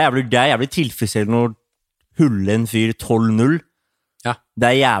 det er jævlig tilfredsstillende å hulle en fyr 12-0. Ja. Det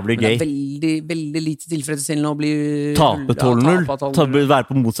er jævlig gøy. Men det er veldig lite tilfredsstillende å bli tape 12-0. Være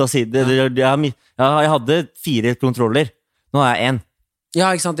på motsatt side. Jeg hadde 4 kontroller. Nå har jeg 1. Ja,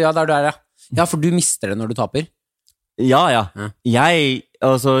 ikke sant? Ja, der du er, ja. Ja, for du mister det når du taper. Ja. Jeg,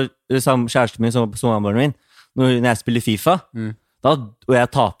 altså, kjæresten min som barnet min, når jeg spiller FIFA, og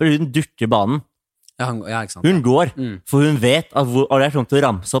jeg taper, hun dytter banen. Ja, ikke sant? Hun går, for hun vet at jeg kommer til å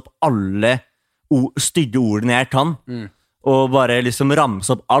ramse opp alle stygge ordene jeg kan, og bare liksom ramse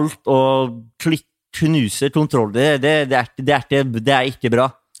opp alt og knuse kontroller. Det er ikke bra.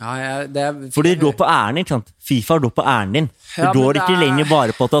 For det går på æren, ikke sant? FIFA går på æren din. Det går ikke lenger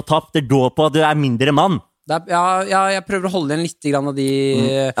bare på at du har tapt, det går på at du er mindre mann. Jeg prøver å holde igjen litt grann av de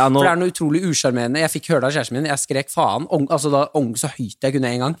for det er noe utrolig usjarmerende. Jeg fikk høre det av kjæresten min, jeg skrek faen så høyt jeg kunne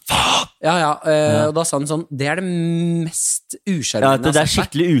en gang. Og da sa han sånn, det er det mest usjarmerende. Det er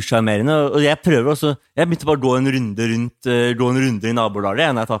skikkelig usjarmerende. Og jeg prøver også, jeg begynte bare å gå en runde i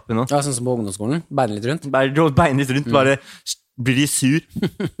nabolaget når jeg tapper nå. Ja, sånn som på ungdomsskolen, beine litt rundt. Bare blir de sur.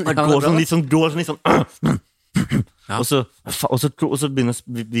 Går sånn litt sånn og så begynner å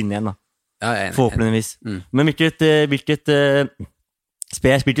vinne igjen da. Forhåpentligvis. Men hvilket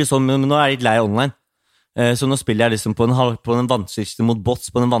spill jeg spilte sånn, men nå er jeg litt lei online. Så nå spiller jeg liksom på den vanskeligste mot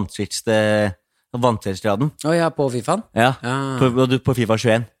bots, på den vanskeligste vanskelighetsgraden. På FIFA? Ja, på FIFA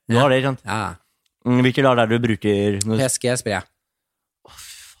 21. Du har det, ikke sant? Ja. Hvilke lag er det du bruker? PSG spiller jeg.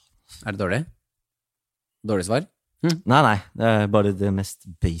 Er det dårlig? Dårlig svar? Nei, det er bare det mest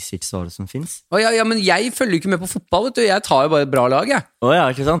basic svaret som finnes. Men jeg følger jo ikke med på fotball, vet du. Jeg tar jo bare et bra lag, jeg.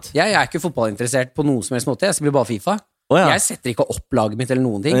 Ikke sant? Jeg er ikke fotballinteressert på noe som helst måte. Jeg spiller bare FIFA. Jeg setter ikke opp laget mitt eller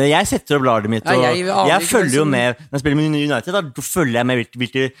noen ting. Jeg setter opp laget mitt, og jeg følger jo med. Når jeg spiller med United, da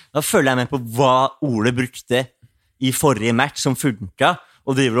følger jeg med på hva Ole brukte i forrige match som funka,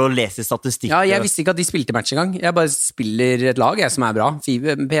 og driver og leser statistikk. Jeg visste ikke at de spilte match engang. Jeg bare spiller et lag som er bra.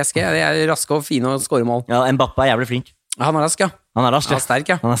 PSG, de er raske og fine og scorer mål. Ja, Mbappé er jævlig flink. Han er rask, ja. Han er sterk,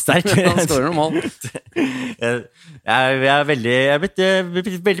 ja. Han scorer noen mål. Jeg er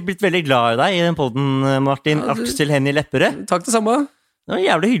blitt veldig glad i deg i den podden, Martin. Aksel Henny Lepperød. Takk det samme. Det var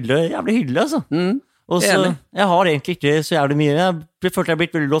jævlig hyggelig, altså. Og så, jeg har egentlig ikke så jævlig mye. Jeg følte jeg har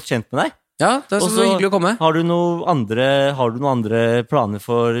blitt veldig godt kjent med deg. Ja, det er så hyggelig å komme. Har du noen andre planer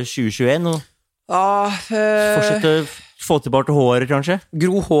for 2021? Fortsette å få tilbake håret, kanskje?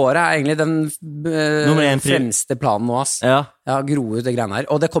 Gro håret er egentlig den fremste planen nå, ass. Gro ut det greiene her.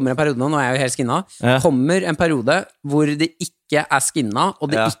 Og det kommer en periode nå er jeg jo helt skinna. Kommer en periode hvor det ikke er skinna, og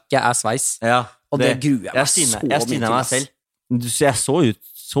det ikke er sveis. Og det gruer jeg meg så mye til. Jeg skinna meg selv. Jeg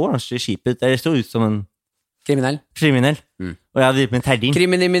så ganske kjip ut. Jeg så ut som en Kriminell. Og jeg hadde gitt med terning.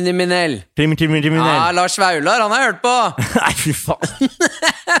 Kriminell. Ja, Lars Vaular, han har hørt på. Nei, fy faen.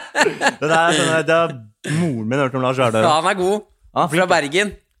 Det er moren min hørt om Lars Vaular. Ja, han er god. Fra Bergen.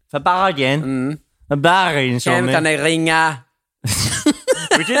 Hvem kan jeg ringe?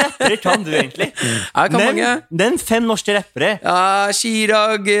 Hvilke rappere kan du egentlig? Jeg kan mange. Den 5 norske rappere. Ja,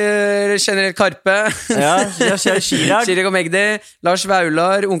 Chirag, generelt Karpe. Chirag. Chirag og Magdi. Lars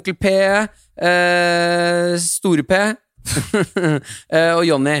Vaular, Onkel P, Store P og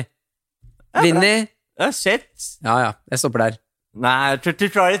Johnny. Vinny. Shit. Ja, jeg stopper der. Nei, du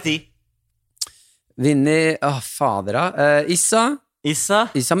klarer 10. Vinny, fader da. Issa,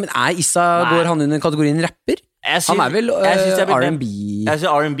 men Issa, går han under kategorien rapper? Han vel R&B. Jeg synes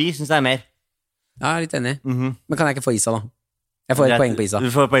R&B synes jeg er mer. Ja, jeg er litt enig. Men kan jeg ikke få Issa da? Jeg får et poeng på Issa. Du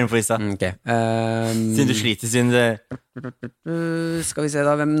får et poeng på Issa. Ok. Siden du sliter, siden det... Skal vi se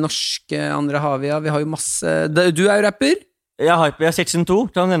da, hvem norske andre har vi? Ja, vi har jo masse... Du er jo rapper? Jeg har 6-2.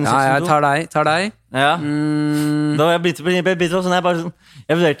 Jeg tar deg. Ja. Da jeg begynte på sånn,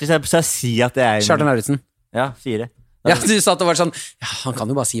 jeg vurderte så jeg sier at det er... Kjartan Lauritzen. Ja, 4. Ja, du sa at det var sånn, ja, han kan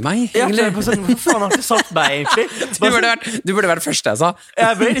jo bare si meg, egentlig. Ja, sånn, hva faen har du sagt meg, egentlig? Du burde vært første jeg sa.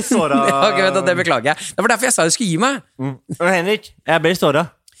 Jeg ble litt såret. Ok, vet du, det beklager jeg. Det var derfor jeg sa jeg skulle gi meg. Og Henrik, jeg ble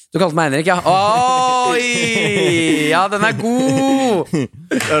såret. Du kalte meg Henrik, ja. Oi! Ja, den er god!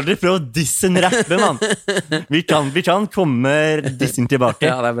 Jeg har aldri prøvd å disse en rappe, mann. Vi kan komme dissen tilbake.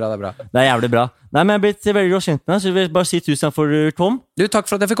 Ja, det er bra. Det er jævlig bra. Nei, men jeg har blitt veldig godt kjent med deg, så jeg vil bare si 1000 for Tom. Du, takk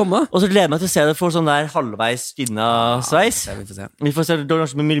for at jeg fikk komme. Og så gleder jeg meg til å se deg for sånn der halvveis skinna-sveis. Ja, vi får se. Vi får se,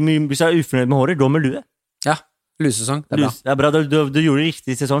 hvis jeg er ufornøyd med håret, da med lue. Ja, lusesong, det er bra. Det er bra, du gjorde det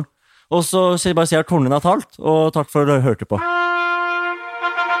riktig sesong. Og så skal jeg bare si at Tornen har talt, og takk for at du hørte på.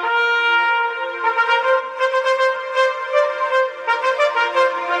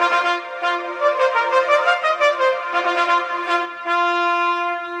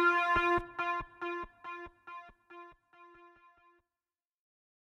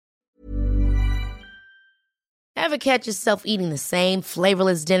 Ever catch yourself eating the same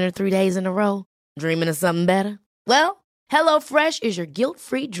flavorless dinner 3 days in a row? Dreaming of something better? Well, HelloFresh is your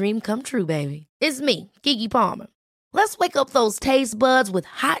guilt-free dream come true, baby. It's me, Keke Palmer. Let's wake up those taste buds with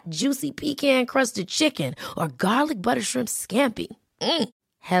hot, juicy pecan-crusted chicken or garlic butter shrimp scampi.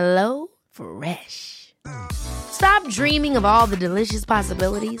 Hello Fresh. Stop dreaming of all the delicious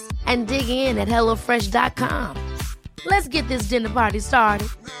possibilities and dig in at HelloFresh.com. Let's get this dinner party started.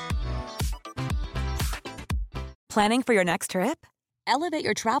 Planning for your next trip? Elevate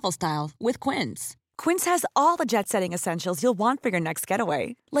your travel style with Quince. Quince has all the jet-setting essentials you'll want for your next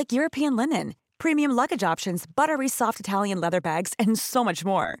getaway, like European linen, premium luggage options, buttery soft Italian leather bags, and so much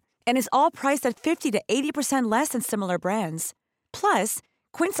more. And is all priced at 50 to 80% less than similar brands. Plus,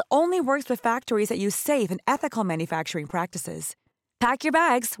 Quince only works with factories that use safe and ethical manufacturing practices. Pack your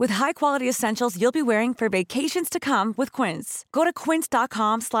bags with high-quality essentials you'll be wearing for vacations to come with Quince. Go to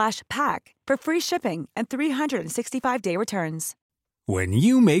quince.com/pack for free shipping and 365-day returns. When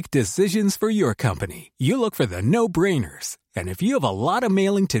you make decisions for your company, you look for the no-brainers. And if you have a lot of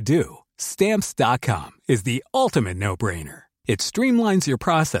mailing to do, Stamps.com is the ultimate no-brainer. It streamlines your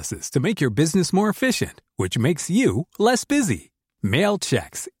processes to make your business more efficient, which makes you less busy. Mail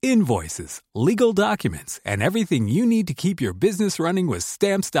checks, invoices, legal documents, and everything you need to keep your business running with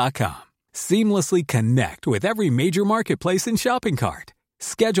Stamps.com. Seamlessly connect with every major marketplace and shopping cart.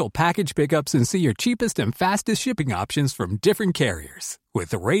 Schedule package pickups and see your cheapest and fastest shipping options from different carriers.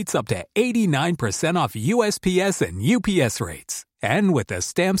 With rates up to 89% off USPS and UPS rates. And with the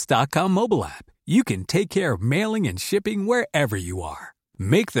Stamps.com mobile app, you can take care of mailing and shipping wherever you are.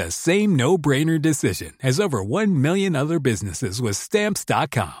 Make the same no-brainer decision as over 1 million other businesses with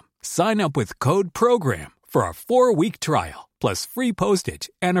Stamps.com. Sign up with code PROGRAM for a 4-week trial, plus free postage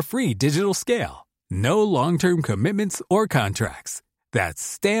and a free digital scale. No long-term commitments or contracts. That's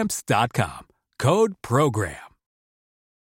Stamps.com. Code PROGRAM.